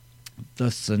 The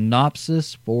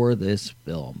synopsis for this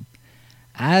film.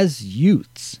 As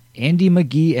youths, Andy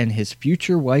McGee and his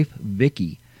future wife,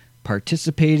 Vicky,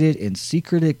 participated in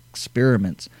secret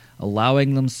experiments,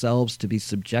 allowing themselves to be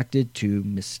subjected to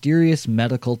mysterious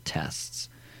medical tests.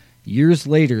 Years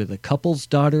later, the couple's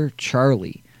daughter,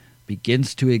 Charlie,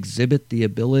 begins to exhibit the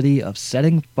ability of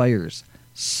setting fires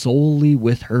solely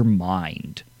with her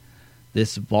mind.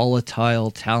 This volatile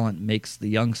talent makes the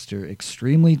youngster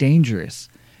extremely dangerous,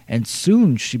 and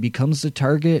soon she becomes the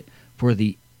target for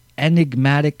the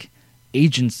enigmatic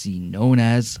agency known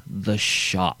as the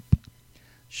Shop.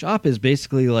 SHOP is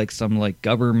basically like some like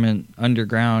government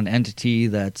underground entity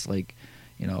that's like,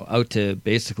 out to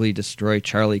basically destroy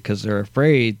Charlie because they're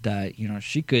afraid that,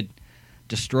 she could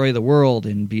destroy the world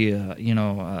and be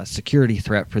a security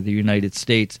threat for the United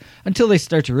States, until they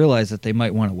start to realize that they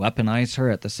might want to weaponize her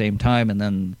at the same time. And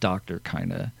then Doctor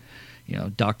kind of,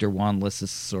 Dr. Wanless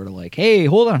is sort of like, hey,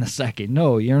 hold on a second.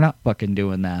 No, you're not fucking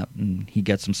doing that. And he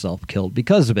gets himself killed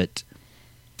because of it.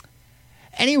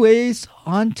 Anyways,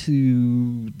 on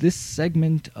to this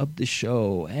segment of the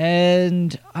show.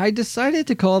 And I decided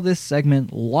to call this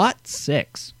segment Lot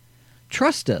 6.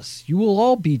 Trust us, you will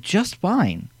all be just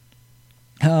fine.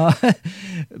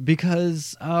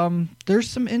 Because there's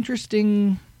some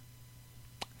interesting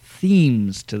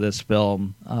themes to this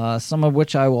film, some of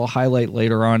which I will highlight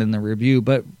later on in the review.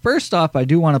 But first off, I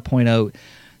do want to point out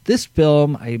this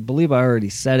film, I believe I already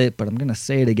said it, but I'm going to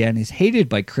say it again, is hated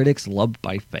by critics, loved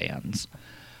by fans.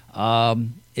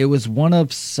 It was one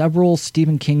of several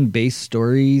Stephen King-based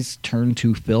stories turned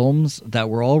to films that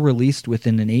were all released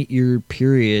within an 8-year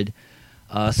period,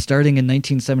 starting in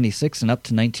 1976 and up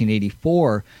to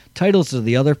 1984. Titles of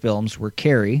the other films were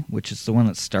Carrie, which is the one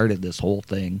that started this whole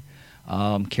thing.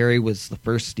 Carrie was the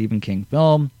first Stephen King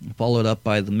film, followed up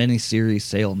by the miniseries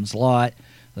Salem's Lot.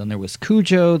 Then there was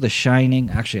Cujo, The Shining.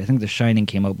 Actually, I think The Shining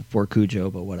came out before Cujo,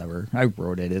 but whatever. I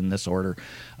wrote it in this order.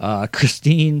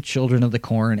 Christine, Children of the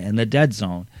Corn, and The Dead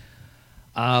Zone.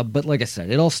 But like I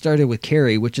said, it all started with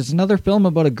Carrie, which is another film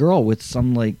about a girl with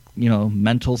some,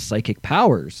 mental psychic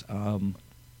powers. And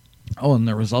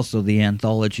there was also the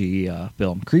anthology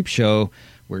film Creepshow,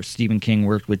 where Stephen King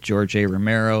worked with George A.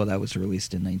 Romero. That was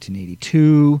released in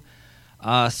 1982.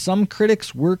 Some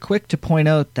critics were quick to point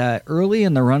out that early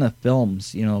in the run of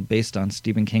films, based on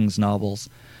Stephen King's novels,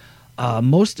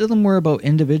 most of them were about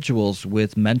individuals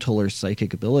with mental or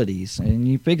psychic abilities. And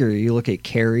you look at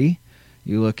Carrie,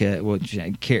 you look at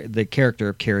the character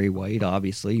of Carrie White,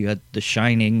 obviously. You had The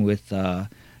Shining with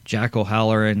Jack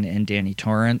O'Halloran and Danny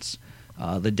Torrance.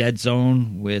 The Dead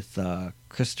Zone with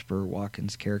Christopher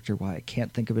Walken's character. Why I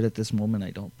can't think of it at this moment, I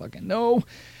don't fucking know.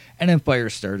 And then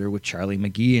Firestarter with Charlie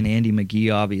McGee and Andy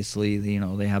McGee, obviously,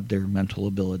 they have their mental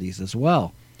abilities as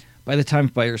well. By the time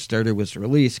Firestarter was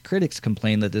released, critics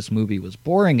complained that this movie was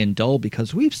boring and dull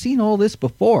because we've seen all this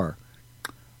before.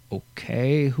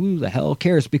 Okay, who the hell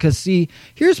cares? Because, see,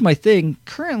 here's my thing.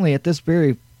 Currently, at this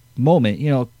very moment,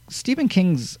 Stephen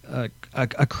King's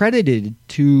accredited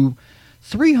to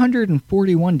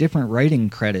 341 different writing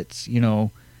credits,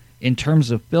 in terms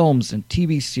of films and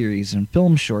TV series and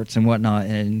film shorts and whatnot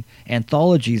and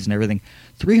anthologies and everything.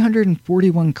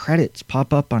 341 credits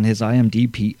pop up on his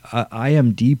IMDb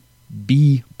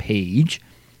page.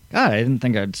 God, I didn't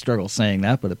think I'd struggle saying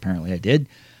that, but apparently I did.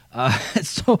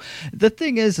 So the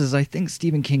thing is I think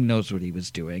Stephen King knows what he was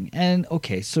doing. And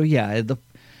okay, so yeah,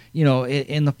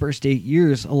 in the first 8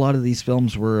 years, a lot of these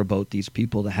films were about these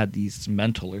people that had these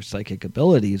mental or psychic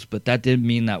abilities, but that didn't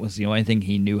mean that was the only thing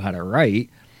he knew how to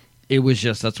write. It was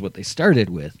just that's what they started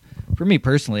with. For me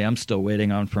personally, I'm still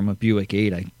waiting on From a Buick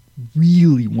 8. I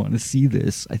really want to see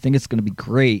this. I think it's going to be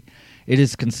great. It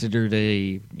is considered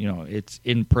it's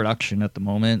in production at the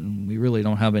moment, and we really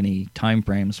don't have any time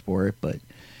frames for it, but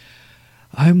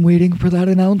I'm waiting for that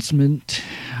announcement.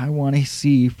 I want to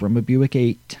see From a Buick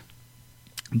 8.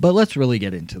 But let's really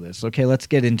get into this, okay? Let's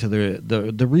get into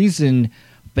the reason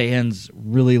fans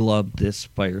really love this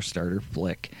Firestarter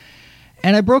flick.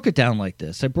 And I broke it down like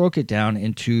this. I broke it down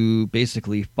into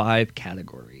basically 5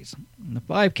 categories. And the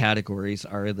 5 categories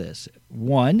are this.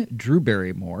 1, Drew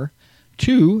Barrymore.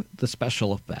 2, the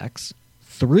special effects.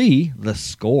 3, the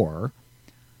score.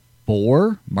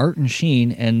 4, Martin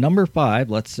Sheen. And number 5,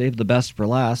 let's save the best for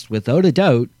last, without a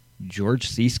doubt, George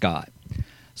C. Scott.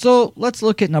 So let's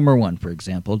look at number 1, for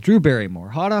example. Drew Barrymore.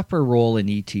 Hot off her role in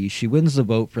E.T., she wins the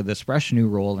vote for this fresh new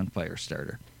role in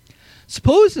Firestarter.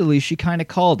 Supposedly, she kind of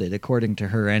called it, according to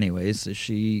her anyways.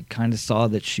 She kind of saw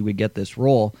that she would get this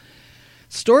role.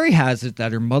 Story has it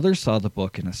that her mother saw the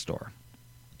book in a store.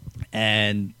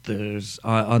 And there's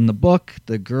on the book,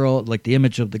 the girl, like the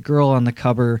image of the girl on the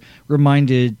cover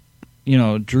reminded,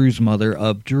 Drew's mother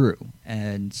of Drew.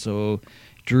 And so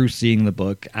Drew, seeing the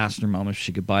book, asked her mom if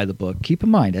she could buy the book. Keep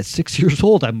in mind, at 6 years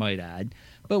old, I might add,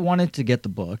 but wanted to get the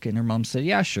book. And her mom said,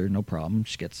 yeah, sure, no problem.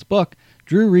 She gets the book.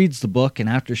 Drew reads the book, and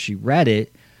after she read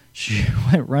it, she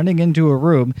went running into a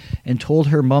room and told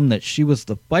her mom that she was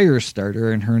the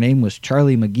Firestarter and her name was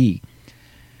Charlie McGee.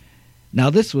 Now,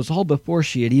 this was all before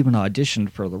she had even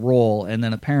auditioned for the role, and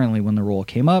then apparently when the role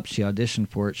came up, she auditioned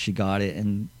for it, she got it,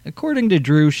 and according to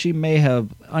Drew, she may have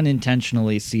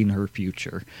unintentionally seen her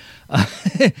future.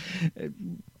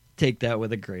 Take that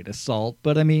with a grain of salt,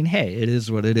 but I mean, hey, it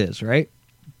is what it is, right?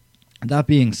 That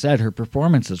being said, her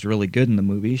performance is really good in the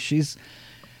movie. She's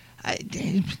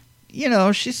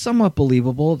somewhat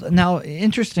believable. Now,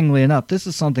 interestingly enough, this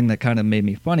is something that kind of made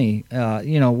me funny.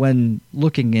 When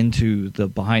looking into the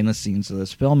behind the scenes of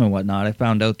this film and whatnot, I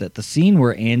found out that the scene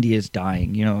where Andy is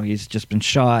dying, he's just been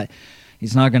shot.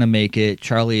 He's not going to make it.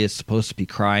 Charlie is supposed to be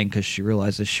crying because she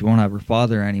realizes she won't have her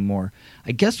father anymore.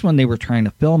 I guess when they were trying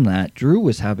to film that, Drew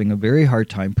was having a very hard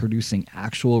time producing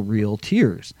actual real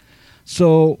tears.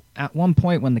 So at one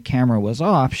point when the camera was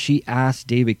off, she asked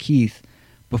David Keith,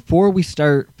 before we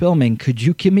start filming, could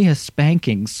you give me a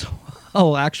spanking so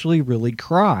I'll actually really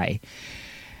cry?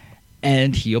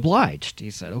 And he obliged.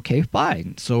 He said, okay,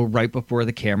 fine. So right before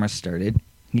the camera started,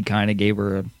 he kind of gave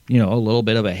her a little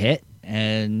bit of a hit,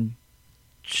 and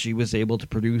she was able to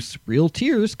produce real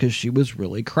tears because she was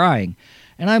really crying.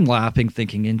 And I'm laughing,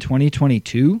 thinking in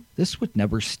 2022, this would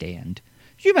never stand.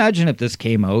 Could you imagine if this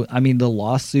came out? I mean, the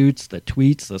lawsuits, the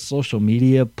tweets, the social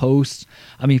media posts.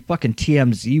 I mean, fucking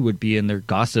TMZ would be in their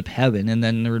gossip heaven, and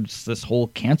then there's this whole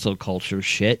cancel culture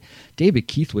shit. David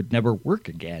Keith would never work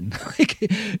again.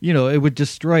 It would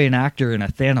destroy an actor in a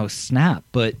Thanos snap.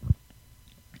 But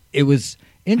it was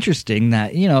interesting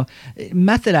that,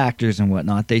 method actors and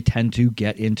whatnot, they tend to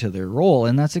get into their role,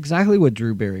 and that's exactly what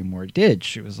Drew Barrymore did.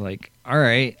 She was like, all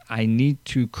right, I need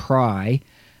to cry.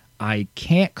 I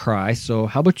can't cry, so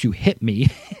how about you hit me?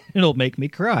 It'll make me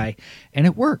cry. And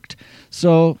it worked.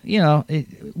 So,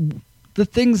 the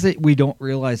things that we don't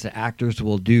realize that actors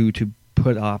will do to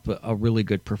put off a really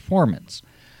good performance.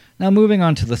 Now, moving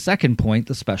on to the second point,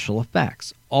 the special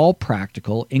effects. All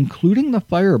practical, including the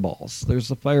fireballs. There's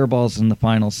the fireballs in the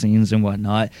final scenes and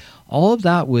whatnot. All of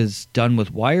that was done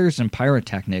with wires and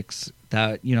pyrotechnics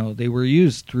that, they were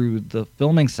used through the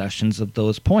filming sessions of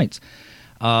those points.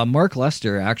 Mark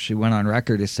Lester actually went on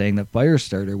record as saying that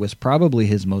Firestarter was probably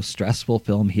his most stressful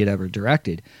film he had ever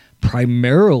directed,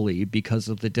 primarily because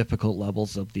of the difficult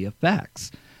levels of the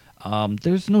effects.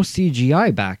 There's no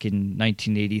CGI back in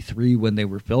 1983 when they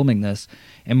were filming this,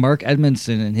 and Mark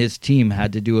Edmondson and his team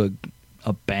had to do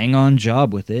a bang-on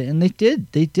job with it, and they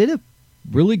did. They did a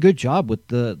really good job with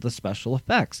the special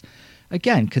effects.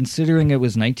 Again, considering it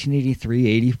was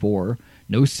 1983-84,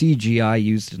 no CGI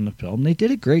used in the film, they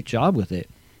did a great job with it.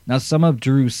 Now, some of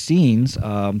Drew's scenes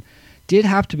did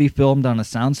have to be filmed on a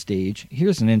soundstage.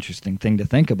 Here's an interesting thing to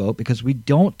think about, because we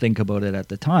don't think about it at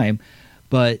the time,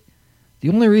 but the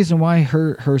only reason why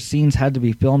her scenes had to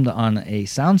be filmed on a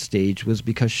soundstage was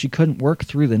because she couldn't work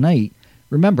through the night.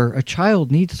 Remember, a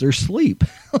child needs their sleep.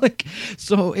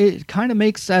 So it kind of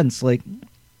makes sense. Like,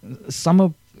 some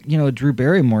of Drew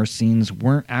Barrymore's scenes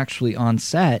weren't actually on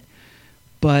set,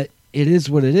 but it is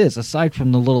what it is. Aside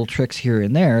from the little tricks here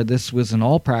and there, this was an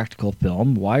all-practical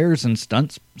film, wires and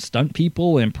stunt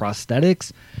people and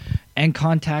prosthetics and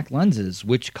contact lenses,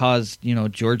 which caused,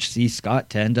 George C. Scott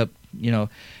to end up,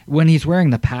 when he's wearing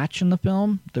the patch in the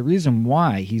film, the reason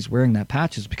why he's wearing that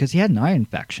patch is because he had an eye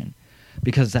infection.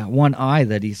 Because that one eye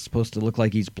that he's supposed to look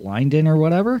like he's blind in or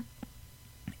whatever,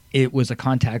 it was a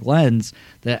contact lens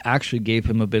that actually gave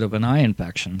him a bit of an eye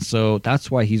infection. So that's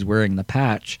why he's wearing the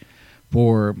patch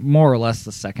for more or less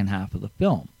the second half of the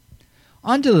film.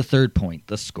 On to the third point,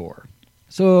 the score.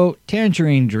 So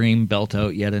Tangerine Dream belt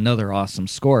out yet another awesome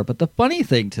score, but the funny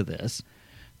thing to this,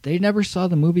 they never saw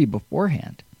the movie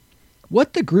beforehand.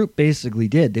 What the group basically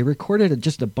did, they recorded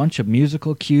just a bunch of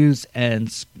musical cues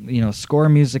and, score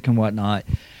music and whatnot,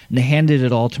 and they handed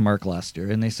it all to Mark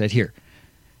Lester, and they said, here,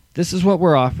 this is what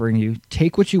we're offering you.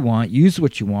 Take what you want, use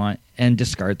what you want, and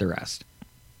discard the rest.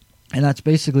 And that's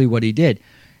basically what he did.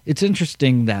 It's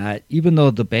interesting that even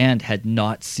though the band had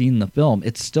not seen the film,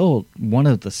 it's still one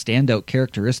of the standout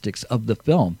characteristics of the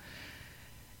film.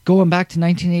 Going back to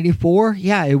 1984,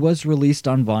 yeah, it was released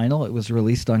on vinyl. It was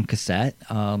released on cassette.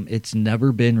 It's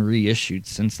never been reissued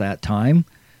since that time.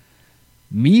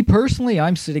 Me personally,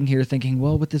 I'm sitting here thinking,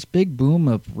 well, with this big boom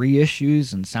of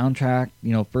reissues and soundtrack,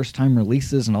 first-time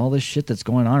releases and all this shit that's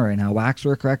going on right now,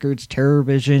 Waxwork Records,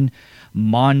 Terrorvision,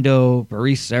 Mondo,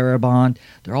 Maurice Sarabande,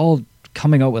 they're all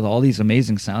coming out with all these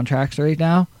amazing soundtracks right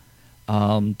now.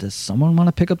 Does someone want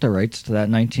to pick up the rights to that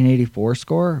 1984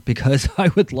 score? Because I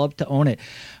would love to own it.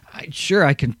 Sure,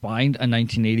 I can find a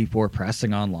 1984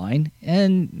 pressing online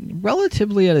and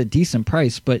relatively at a decent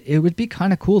price, but it would be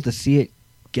kind of cool to see it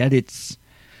get its,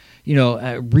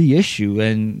 reissue.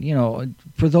 And,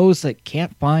 for those that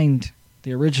can't find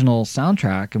the original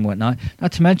soundtrack and whatnot,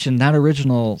 not to mention that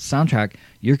original soundtrack,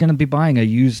 you're going to be buying a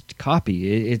used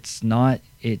copy. It's not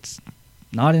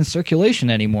in circulation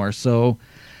anymore. So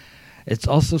It's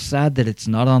also sad that it's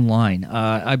not online.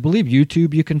 I believe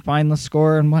YouTube you can find the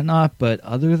score and whatnot, but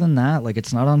other than that, like,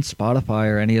 it's not on Spotify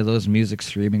or any of those music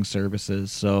streaming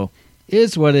services, so it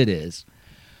is what it is.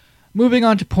 Moving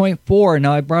on to point 4,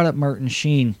 now I brought up Martin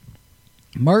Sheen.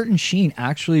 Martin Sheen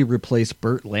actually replaced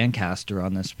Burt Lancaster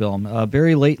on this film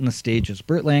very late in the stages.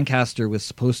 Burt Lancaster was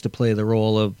supposed to play the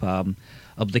role of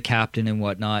the captain and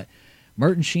whatnot.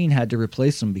 Martin Sheen had to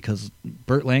replace him because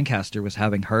Burt Lancaster was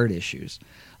having heart issues.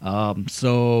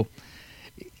 So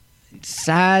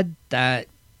sad that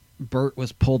Burt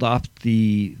was pulled off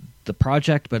the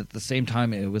project, but at the same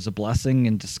time it was a blessing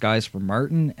in disguise for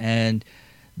Martin. And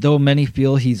though many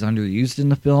feel he's underused in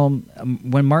the film,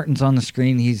 when Martin's on the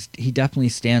screen, he definitely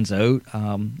stands out.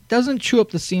 Doesn't chew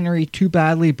up the scenery too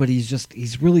badly, but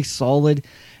he's really solid,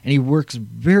 and he works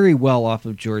very well off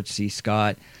of George C.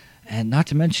 Scott. And not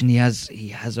to mention, he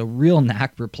has a real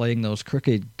knack for playing those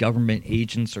crooked government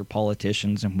agents or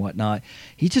politicians and whatnot.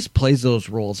 He just plays those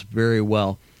roles very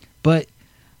well. But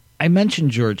I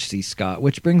mentioned George C. Scott,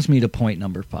 which brings me to point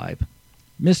number 5.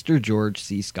 Mr. George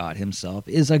C. Scott himself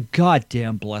is a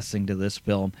goddamn blessing to this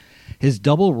film. His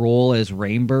double role as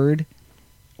Rainbird,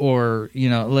 or,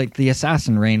 like the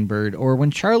assassin Rainbird, or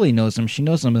when Charlie knows him, she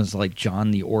knows him as like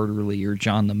John the orderly or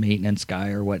John the maintenance guy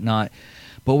or whatnot.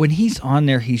 But when he's on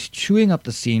there, he's chewing up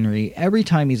the scenery every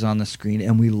time he's on the screen,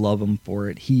 and we love him for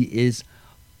it. He is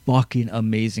fucking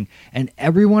amazing. And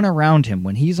everyone around him,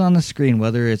 when he's on the screen,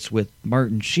 whether it's with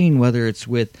Martin Sheen, whether it's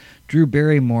with Drew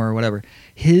Barrymore or whatever,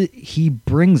 he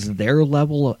brings their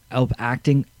level of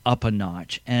acting up a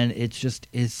notch. And it just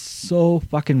is so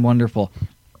fucking wonderful.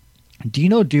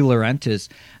 Dino De Laurentiis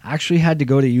actually had to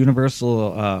go to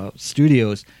Universal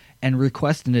Studios and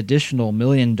request an additional $1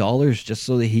 million just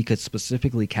so that he could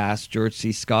specifically cast George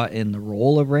C. Scott in the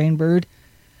role of Rainbird.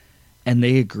 And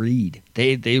they agreed.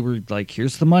 They were like,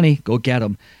 here's the money, go get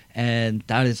him. And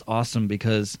that is awesome,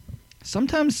 because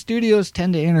sometimes studios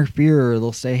tend to interfere, or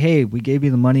they'll say, hey, we gave you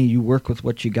the money, you work with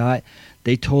what you got.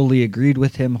 They totally agreed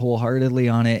with him wholeheartedly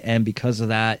on it, and because of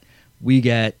that, we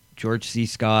get George C.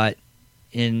 Scott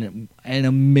in an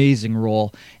amazing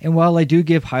role. And while I do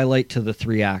give highlight to the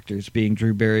 3 actors, being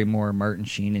Drew Barrymore, Martin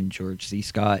Sheen, and George C.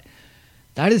 Scott,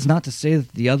 that is not to say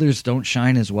that the others don't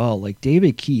shine as well. Like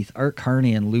David Keith, Art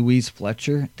Carney, and Louise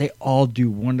Fletcher, they all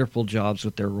do wonderful jobs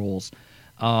with their roles.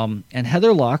 And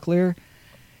Heather Locklear,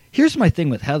 here's my thing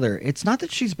with Heather. It's not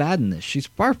that she's bad in this. She's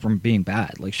far from being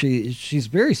bad. Like she's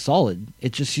very solid.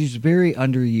 It's just she's very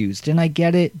underused. And I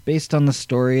get it based on the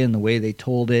story and the way they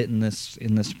told it in this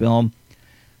film.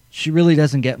 She really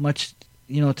doesn't get much,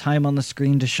 time on the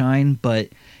screen to shine, but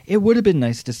it would have been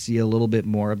nice to see a little bit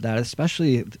more of that,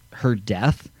 especially her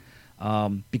death,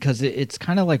 because it's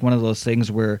kind of like one of those things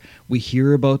where we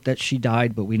hear about that she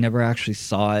died, but we never actually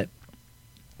saw it.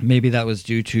 Maybe that was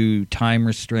due to time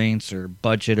restraints or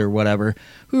budget or whatever.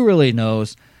 Who really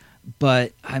knows?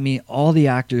 But, I mean, all the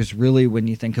actors really, when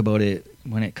you think about it,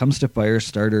 when it comes to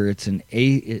Firestarter, it's an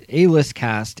A-list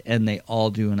cast, and they all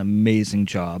do an amazing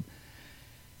job.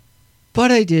 But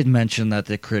I did mention that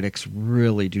the critics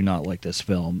really do not like this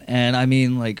film. And I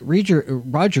mean, like,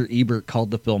 Roger Ebert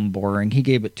called the film boring. He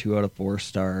gave it 2 out of 4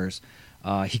 stars.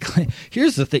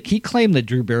 Here's the thing. He claimed that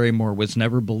Drew Barrymore was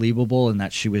never believable and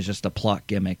that she was just a plot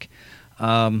gimmick.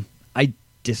 I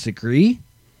disagree.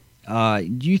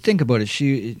 You think about it.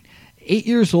 She 8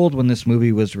 years old when this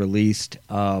movie was released.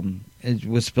 It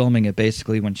was filming it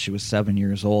basically when she was 7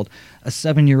 years old. A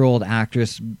 7-year-old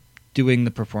actress doing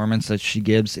the performance that she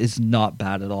gives is not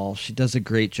bad at all. She does a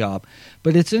great job.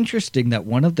 But it's interesting that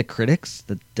one of the critics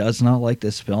that does not like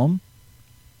this film,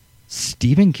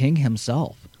 Stephen King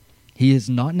himself. He is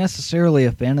not necessarily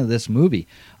a fan of this movie.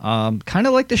 Kind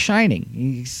of like The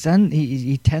Shining.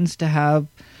 He tends to have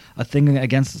a thing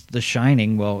against The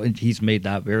Shining. Well, he's made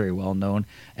that very well known.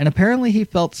 And apparently he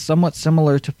felt somewhat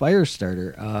similar to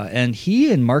Firestarter. And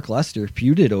he and Mark Lester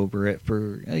feuded over it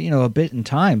for a bit in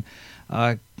time.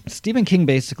 Stephen King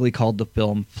basically called the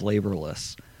film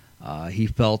flavorless. He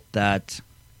felt that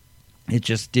it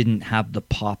just didn't have the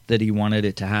pop that he wanted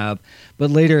it to have.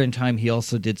 But later in time, he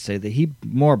also did say that he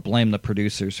more blamed the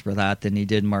producers for that than he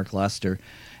did Mark Lester.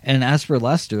 And as for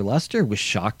Lester was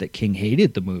shocked that King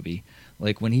hated the movie.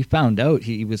 Like, when he found out,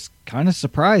 he was kind of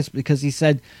surprised, because he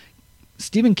said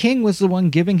Stephen King was the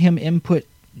one giving him input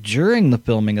during the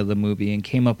filming of the movie and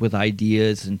came up with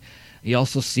ideas, and he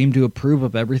also seemed to approve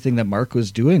of everything that Mark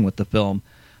was doing with the film.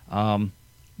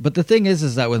 But the thing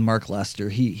is that with Mark Lester,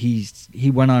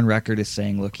 he went on record as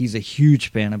saying, look, he's a huge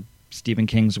fan of Stephen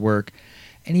King's work,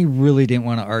 and he really didn't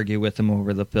want to argue with him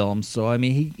over the film. So, I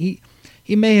mean,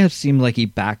 he may have seemed like he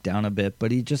backed down a bit,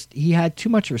 but he had too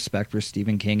much respect for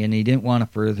Stephen King, and he didn't want to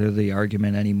further the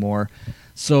argument anymore.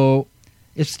 So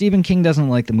if Stephen King doesn't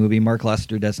like the movie, Mark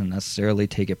Lester doesn't necessarily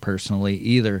take it personally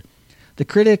either. The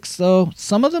critics, though,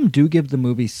 some of them do give the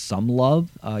movie some love,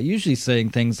 usually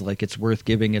saying things like it's worth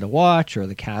giving it a watch or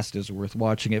the cast is worth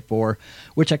watching it for,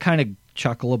 which I kind of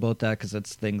chuckle about that because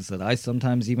it's things that I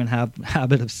sometimes even have a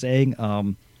habit of saying.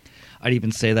 I'd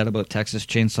even say that about Texas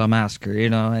Chainsaw Massacre. You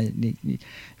know,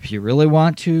 if you really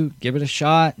want to, give it a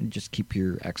shot and just keep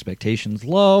your expectations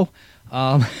low.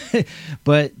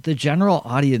 But the general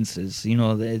audiences, you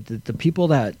know, the people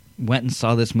that went and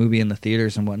saw this movie in the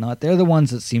theaters and whatnot, they're the ones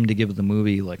that seem to give the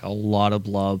movie like a lot of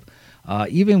love.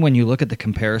 Even when you look at the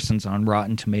comparisons on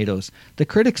Rotten Tomatoes, the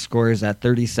critic score is at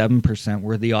 37%,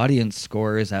 where the audience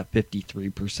score is at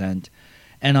 53%.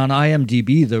 And on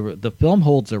IMDb, the film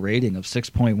holds a rating of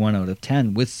 6.1 out of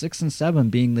 10, with 6 and 7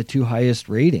 being the two highest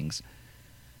ratings.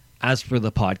 As for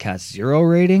the Podcast Zero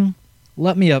rating,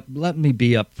 let me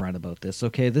be upfront about this,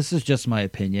 okay? This is just my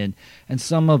opinion, and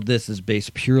some of this is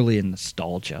based purely in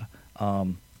nostalgia,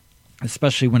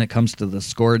 especially when it comes to the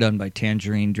score done by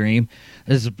Tangerine Dream.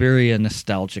 It's a very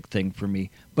nostalgic thing for me,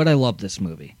 but I love this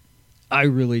movie. I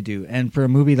really do. And for a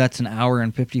movie that's an hour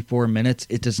and 54 minutes,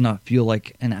 it does not feel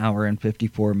like an hour and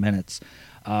 54 minutes.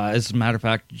 As a matter of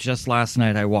fact, just last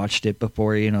night I watched it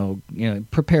before, you know,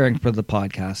 preparing for the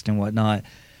podcast and whatnot.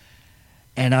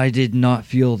 And I did not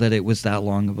feel that it was that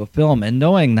long of a film. And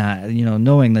knowing that, you know,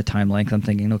 knowing the time length, I'm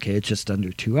thinking, okay, it's just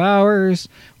under 2 hours.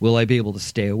 Will I be able to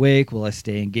stay awake? Will I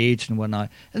stay engaged and whatnot?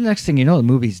 And the next thing you know, the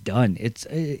movie's done.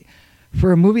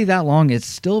 For a movie that long, it's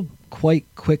still quite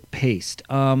quick-paced.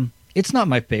 It's not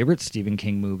my favorite Stephen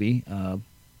King movie,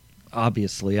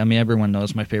 obviously. I mean, everyone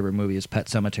knows my favorite movie is Pet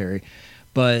Sematary.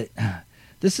 But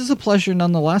this is a pleasure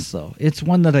nonetheless, though. It's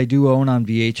one that I do own on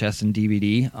VHS and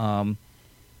DVD.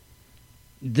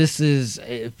 This is,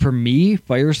 for me,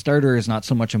 Firestarter is not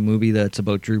so much a movie that's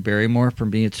about Drew Barrymore. For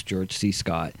me, it's George C.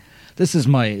 Scott. This is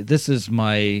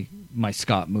my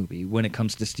Scott movie when it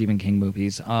comes to Stephen King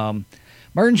movies.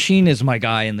 Martin Sheen is my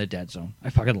guy in The Dead Zone. I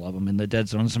fucking love him in The Dead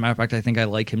Zone. As a matter of fact, I think I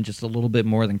like him just a little bit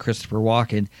more than Christopher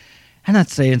Walken. And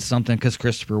that's saying something because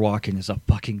Christopher Walken is a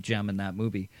fucking gem in that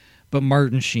movie. But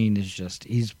Martin Sheen is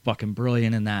he's fucking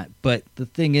brilliant in that. But the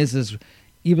thing is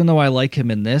even though I like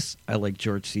him in this, I like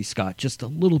George C. Scott just a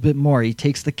little bit more. He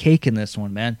takes the cake in this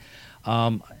one, man.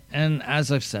 And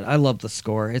as I've said, I love the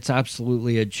score. It's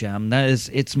absolutely a gem.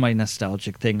 It's my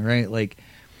nostalgic thing, right? Like,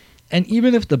 and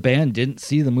even if the band didn't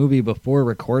see the movie before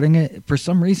recording it, for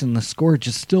some reason the score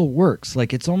just still works.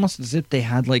 Like, it's almost as if they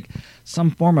had like some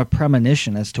form of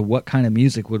premonition as to what kind of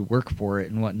music would work for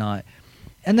it and whatnot.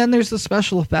 And then there's the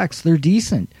special effects. They're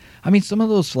decent. I mean, some of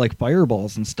those like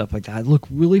fireballs and stuff like that look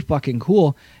really fucking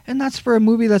cool. And that's for a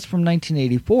movie that's from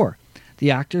 1984.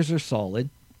 The actors are solid.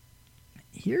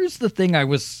 Here's the thing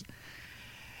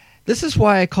this is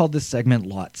why I called this segment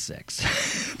Lot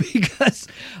 6. Because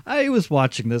I was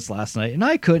watching this last night and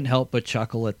I couldn't help but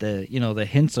chuckle at the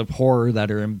hints of horror that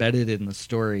are embedded in the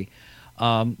story.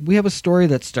 We have a story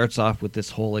that starts off with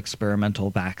this whole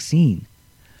experimental vaccine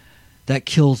that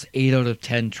kills 8 out of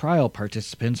 10 trial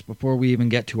participants before we even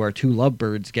get to our two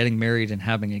lovebirds getting married and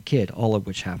having a kid, all of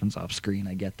which happens off screen.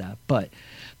 I get that. But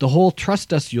the whole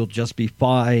trust us, you'll just be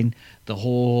fine. The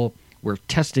whole we're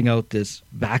testing out this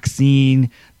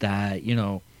vaccine that,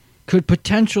 could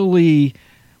potentially,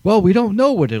 well, we don't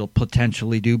know what it'll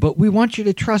potentially do, but we want you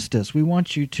to trust us. We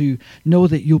want you to know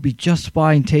that you'll be just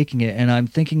fine taking it. And I'm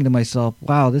thinking to myself,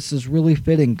 wow, this is really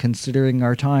fitting considering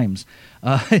our times.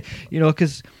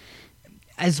 Because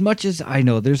as much as I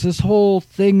know, there's this whole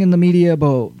thing in the media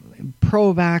about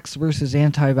pro-vax versus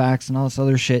anti-vax and all this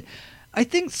other shit. I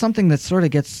think something that sort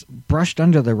of gets brushed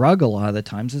under the rug a lot of the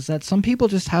times is that some people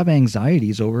just have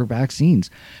anxieties over vaccines.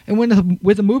 And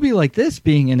with a movie like this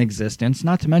being in existence,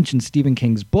 not to mention Stephen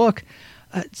King's book,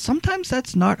 sometimes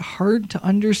that's not hard to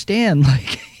understand.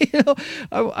 Like,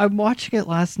 I'm watching it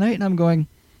last night and I'm going,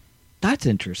 that's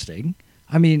interesting.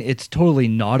 I mean, it's totally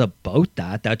not about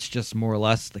that. That's just more or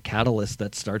less the catalyst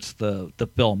that starts the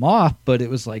film off. But it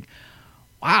was like,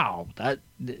 wow, that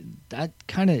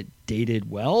kind of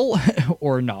dated well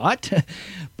or not.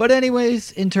 But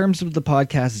anyways, in terms of the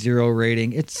Podcast Zero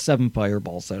rating, it's 7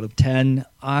 fireballs out of 10.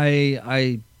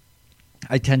 I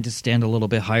tend to stand a little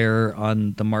bit higher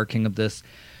on the marking of this.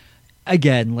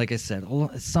 Again, like I said,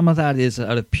 some of that is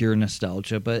out of pure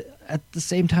nostalgia, but at the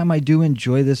same time, I do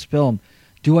enjoy this film.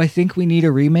 Do I think we need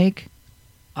a remake?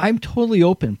 I'm totally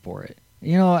open for it.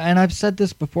 And I've said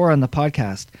this before on the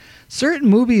podcast. Certain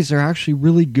movies are actually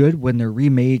really good when they're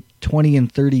remade 20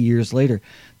 and 30 years later.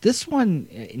 this one,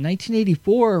 in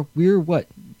 1984, we're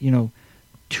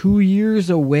 2 years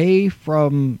away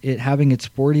from it having its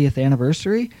 40th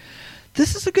anniversary.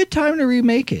 This is a good time to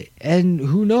remake it. And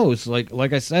who knows, like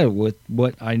I said, with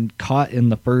what I caught in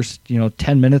the first,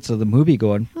 10 minutes of the movie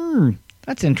going,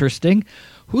 that's interesting.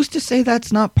 Who's to say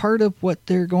that's not part of what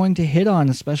they're going to hit on,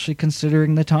 especially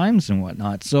considering the times and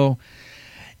whatnot. So,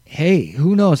 hey,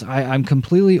 who knows? I'm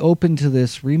completely open to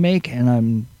this remake, and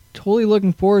I'm totally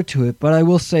looking forward to it. But I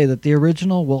will say that the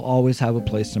original will always have a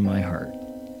place in my heart.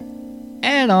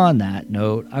 And on that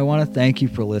note, I want to thank you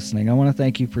for listening. I want to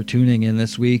thank you for tuning in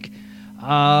this week.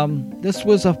 This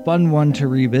was a fun one to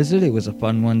revisit. It was a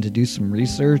fun one to do some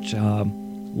research.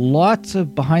 Lots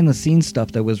of behind-the-scenes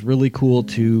stuff that was really cool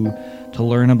to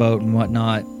learn about and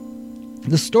whatnot.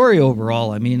 The story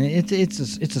overall, I mean, it's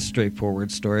a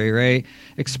straightforward story, right?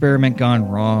 Experiment gone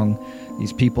wrong.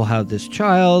 These people have this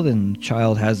child, and the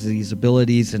child has these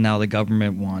abilities, and now the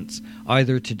government wants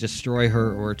either to destroy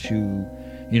her or to,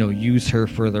 use her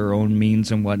for their own means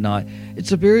and whatnot.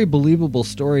 It's a very believable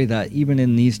story that even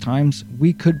in these times,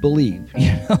 we could believe,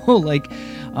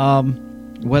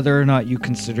 whether or not you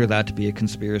consider that to be a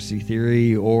conspiracy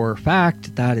theory or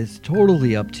fact, that is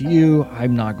totally up to you.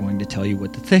 I'm not going to tell you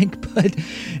what to think, but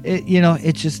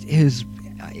it just is.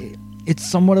 It's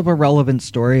somewhat of a relevant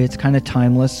story. It's kind of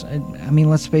timeless. I mean,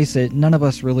 let's face it, none of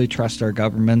us really trust our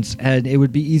governments, and it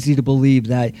would be easy to believe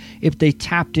that if they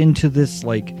tapped into this,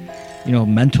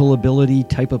 mental ability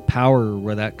type of power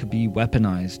where that could be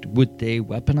weaponized, would they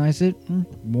weaponize it?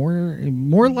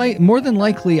 More than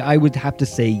likely, I would have to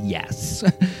say yes.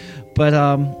 But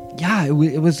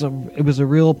it was a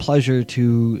real pleasure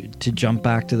to jump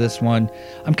back to this one.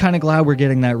 I'm kind of glad we're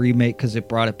getting that remake because it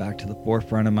brought it back to the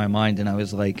forefront of my mind, and I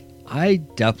was like, I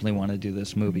definitely want to do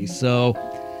this movie. So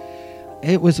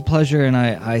it was a pleasure, and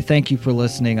I thank you for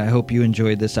listening. I hope you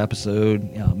enjoyed this episode.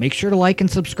 Make sure to like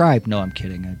and subscribe. No, I'm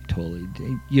kidding.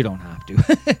 You don't have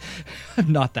to.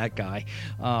 I'm not that guy.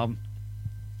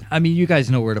 You guys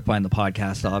know where to find the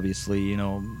podcast, obviously.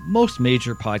 Most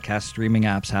major podcast streaming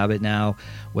apps have it now,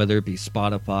 whether it be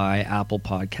Spotify, Apple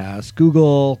Podcasts,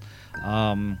 Google.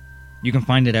 You can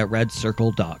find it at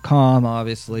redcircle.com,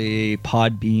 obviously,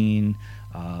 Podbean,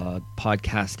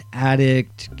 Podcast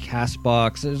Addict,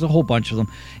 Castbox. There's a whole bunch of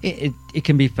them. It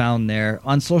can be found there.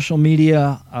 On social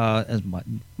media, as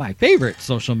my favorite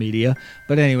social media.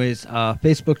 But anyways,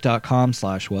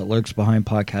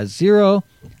 facebook.com/whatlurksbehindpodcast0.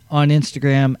 On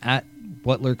Instagram at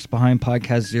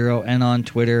whatlurksbehindpodcast0. And on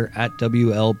Twitter at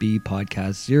WLB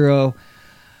Podcast0.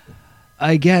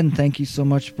 Again, thank you so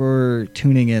much for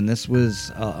tuning in. This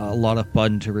was a lot of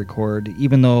fun to record,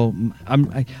 even though I'm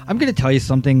going to tell you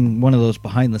something, one of those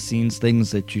behind-the-scenes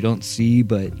things that you don't see,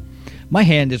 but my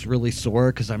hand is really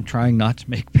sore because I'm trying not to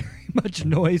make very much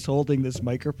noise holding this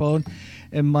microphone,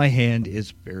 and my hand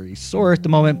is very sore at the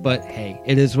moment, but hey,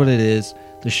 it is what it is.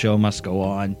 The show must go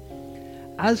on.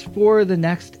 As for the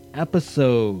next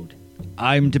episode,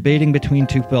 I'm debating between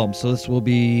two films, so this will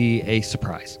be a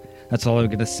surprise. That's all I'm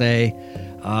going to say,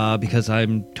 because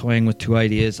I'm toying with two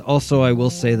ideas. Also, I will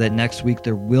say that next week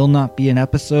there will not be an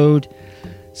episode,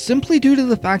 simply due to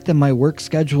the fact that my work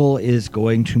schedule is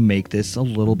going to make this a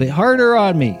little bit harder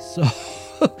on me. So,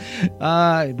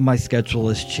 my schedule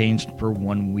has changed for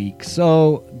 1 week.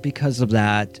 So, because of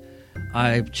that,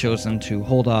 I've chosen to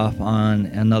hold off on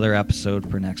another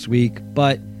episode for next week.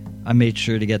 But I made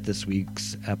sure to get this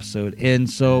week's episode in.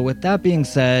 So with that being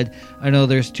said, I know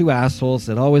there's two assholes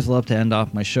that always love to end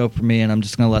off my show for me, and I'm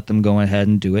just going to let them go ahead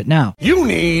and do it now. You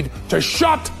need to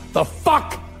shut the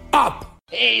fuck up!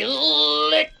 Hey,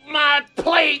 lick my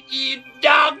plate, you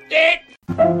dog dick!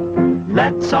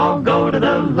 Let's all go to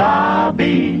the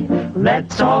lobby.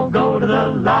 Let's all go to the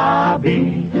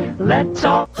lobby. Let's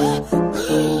all...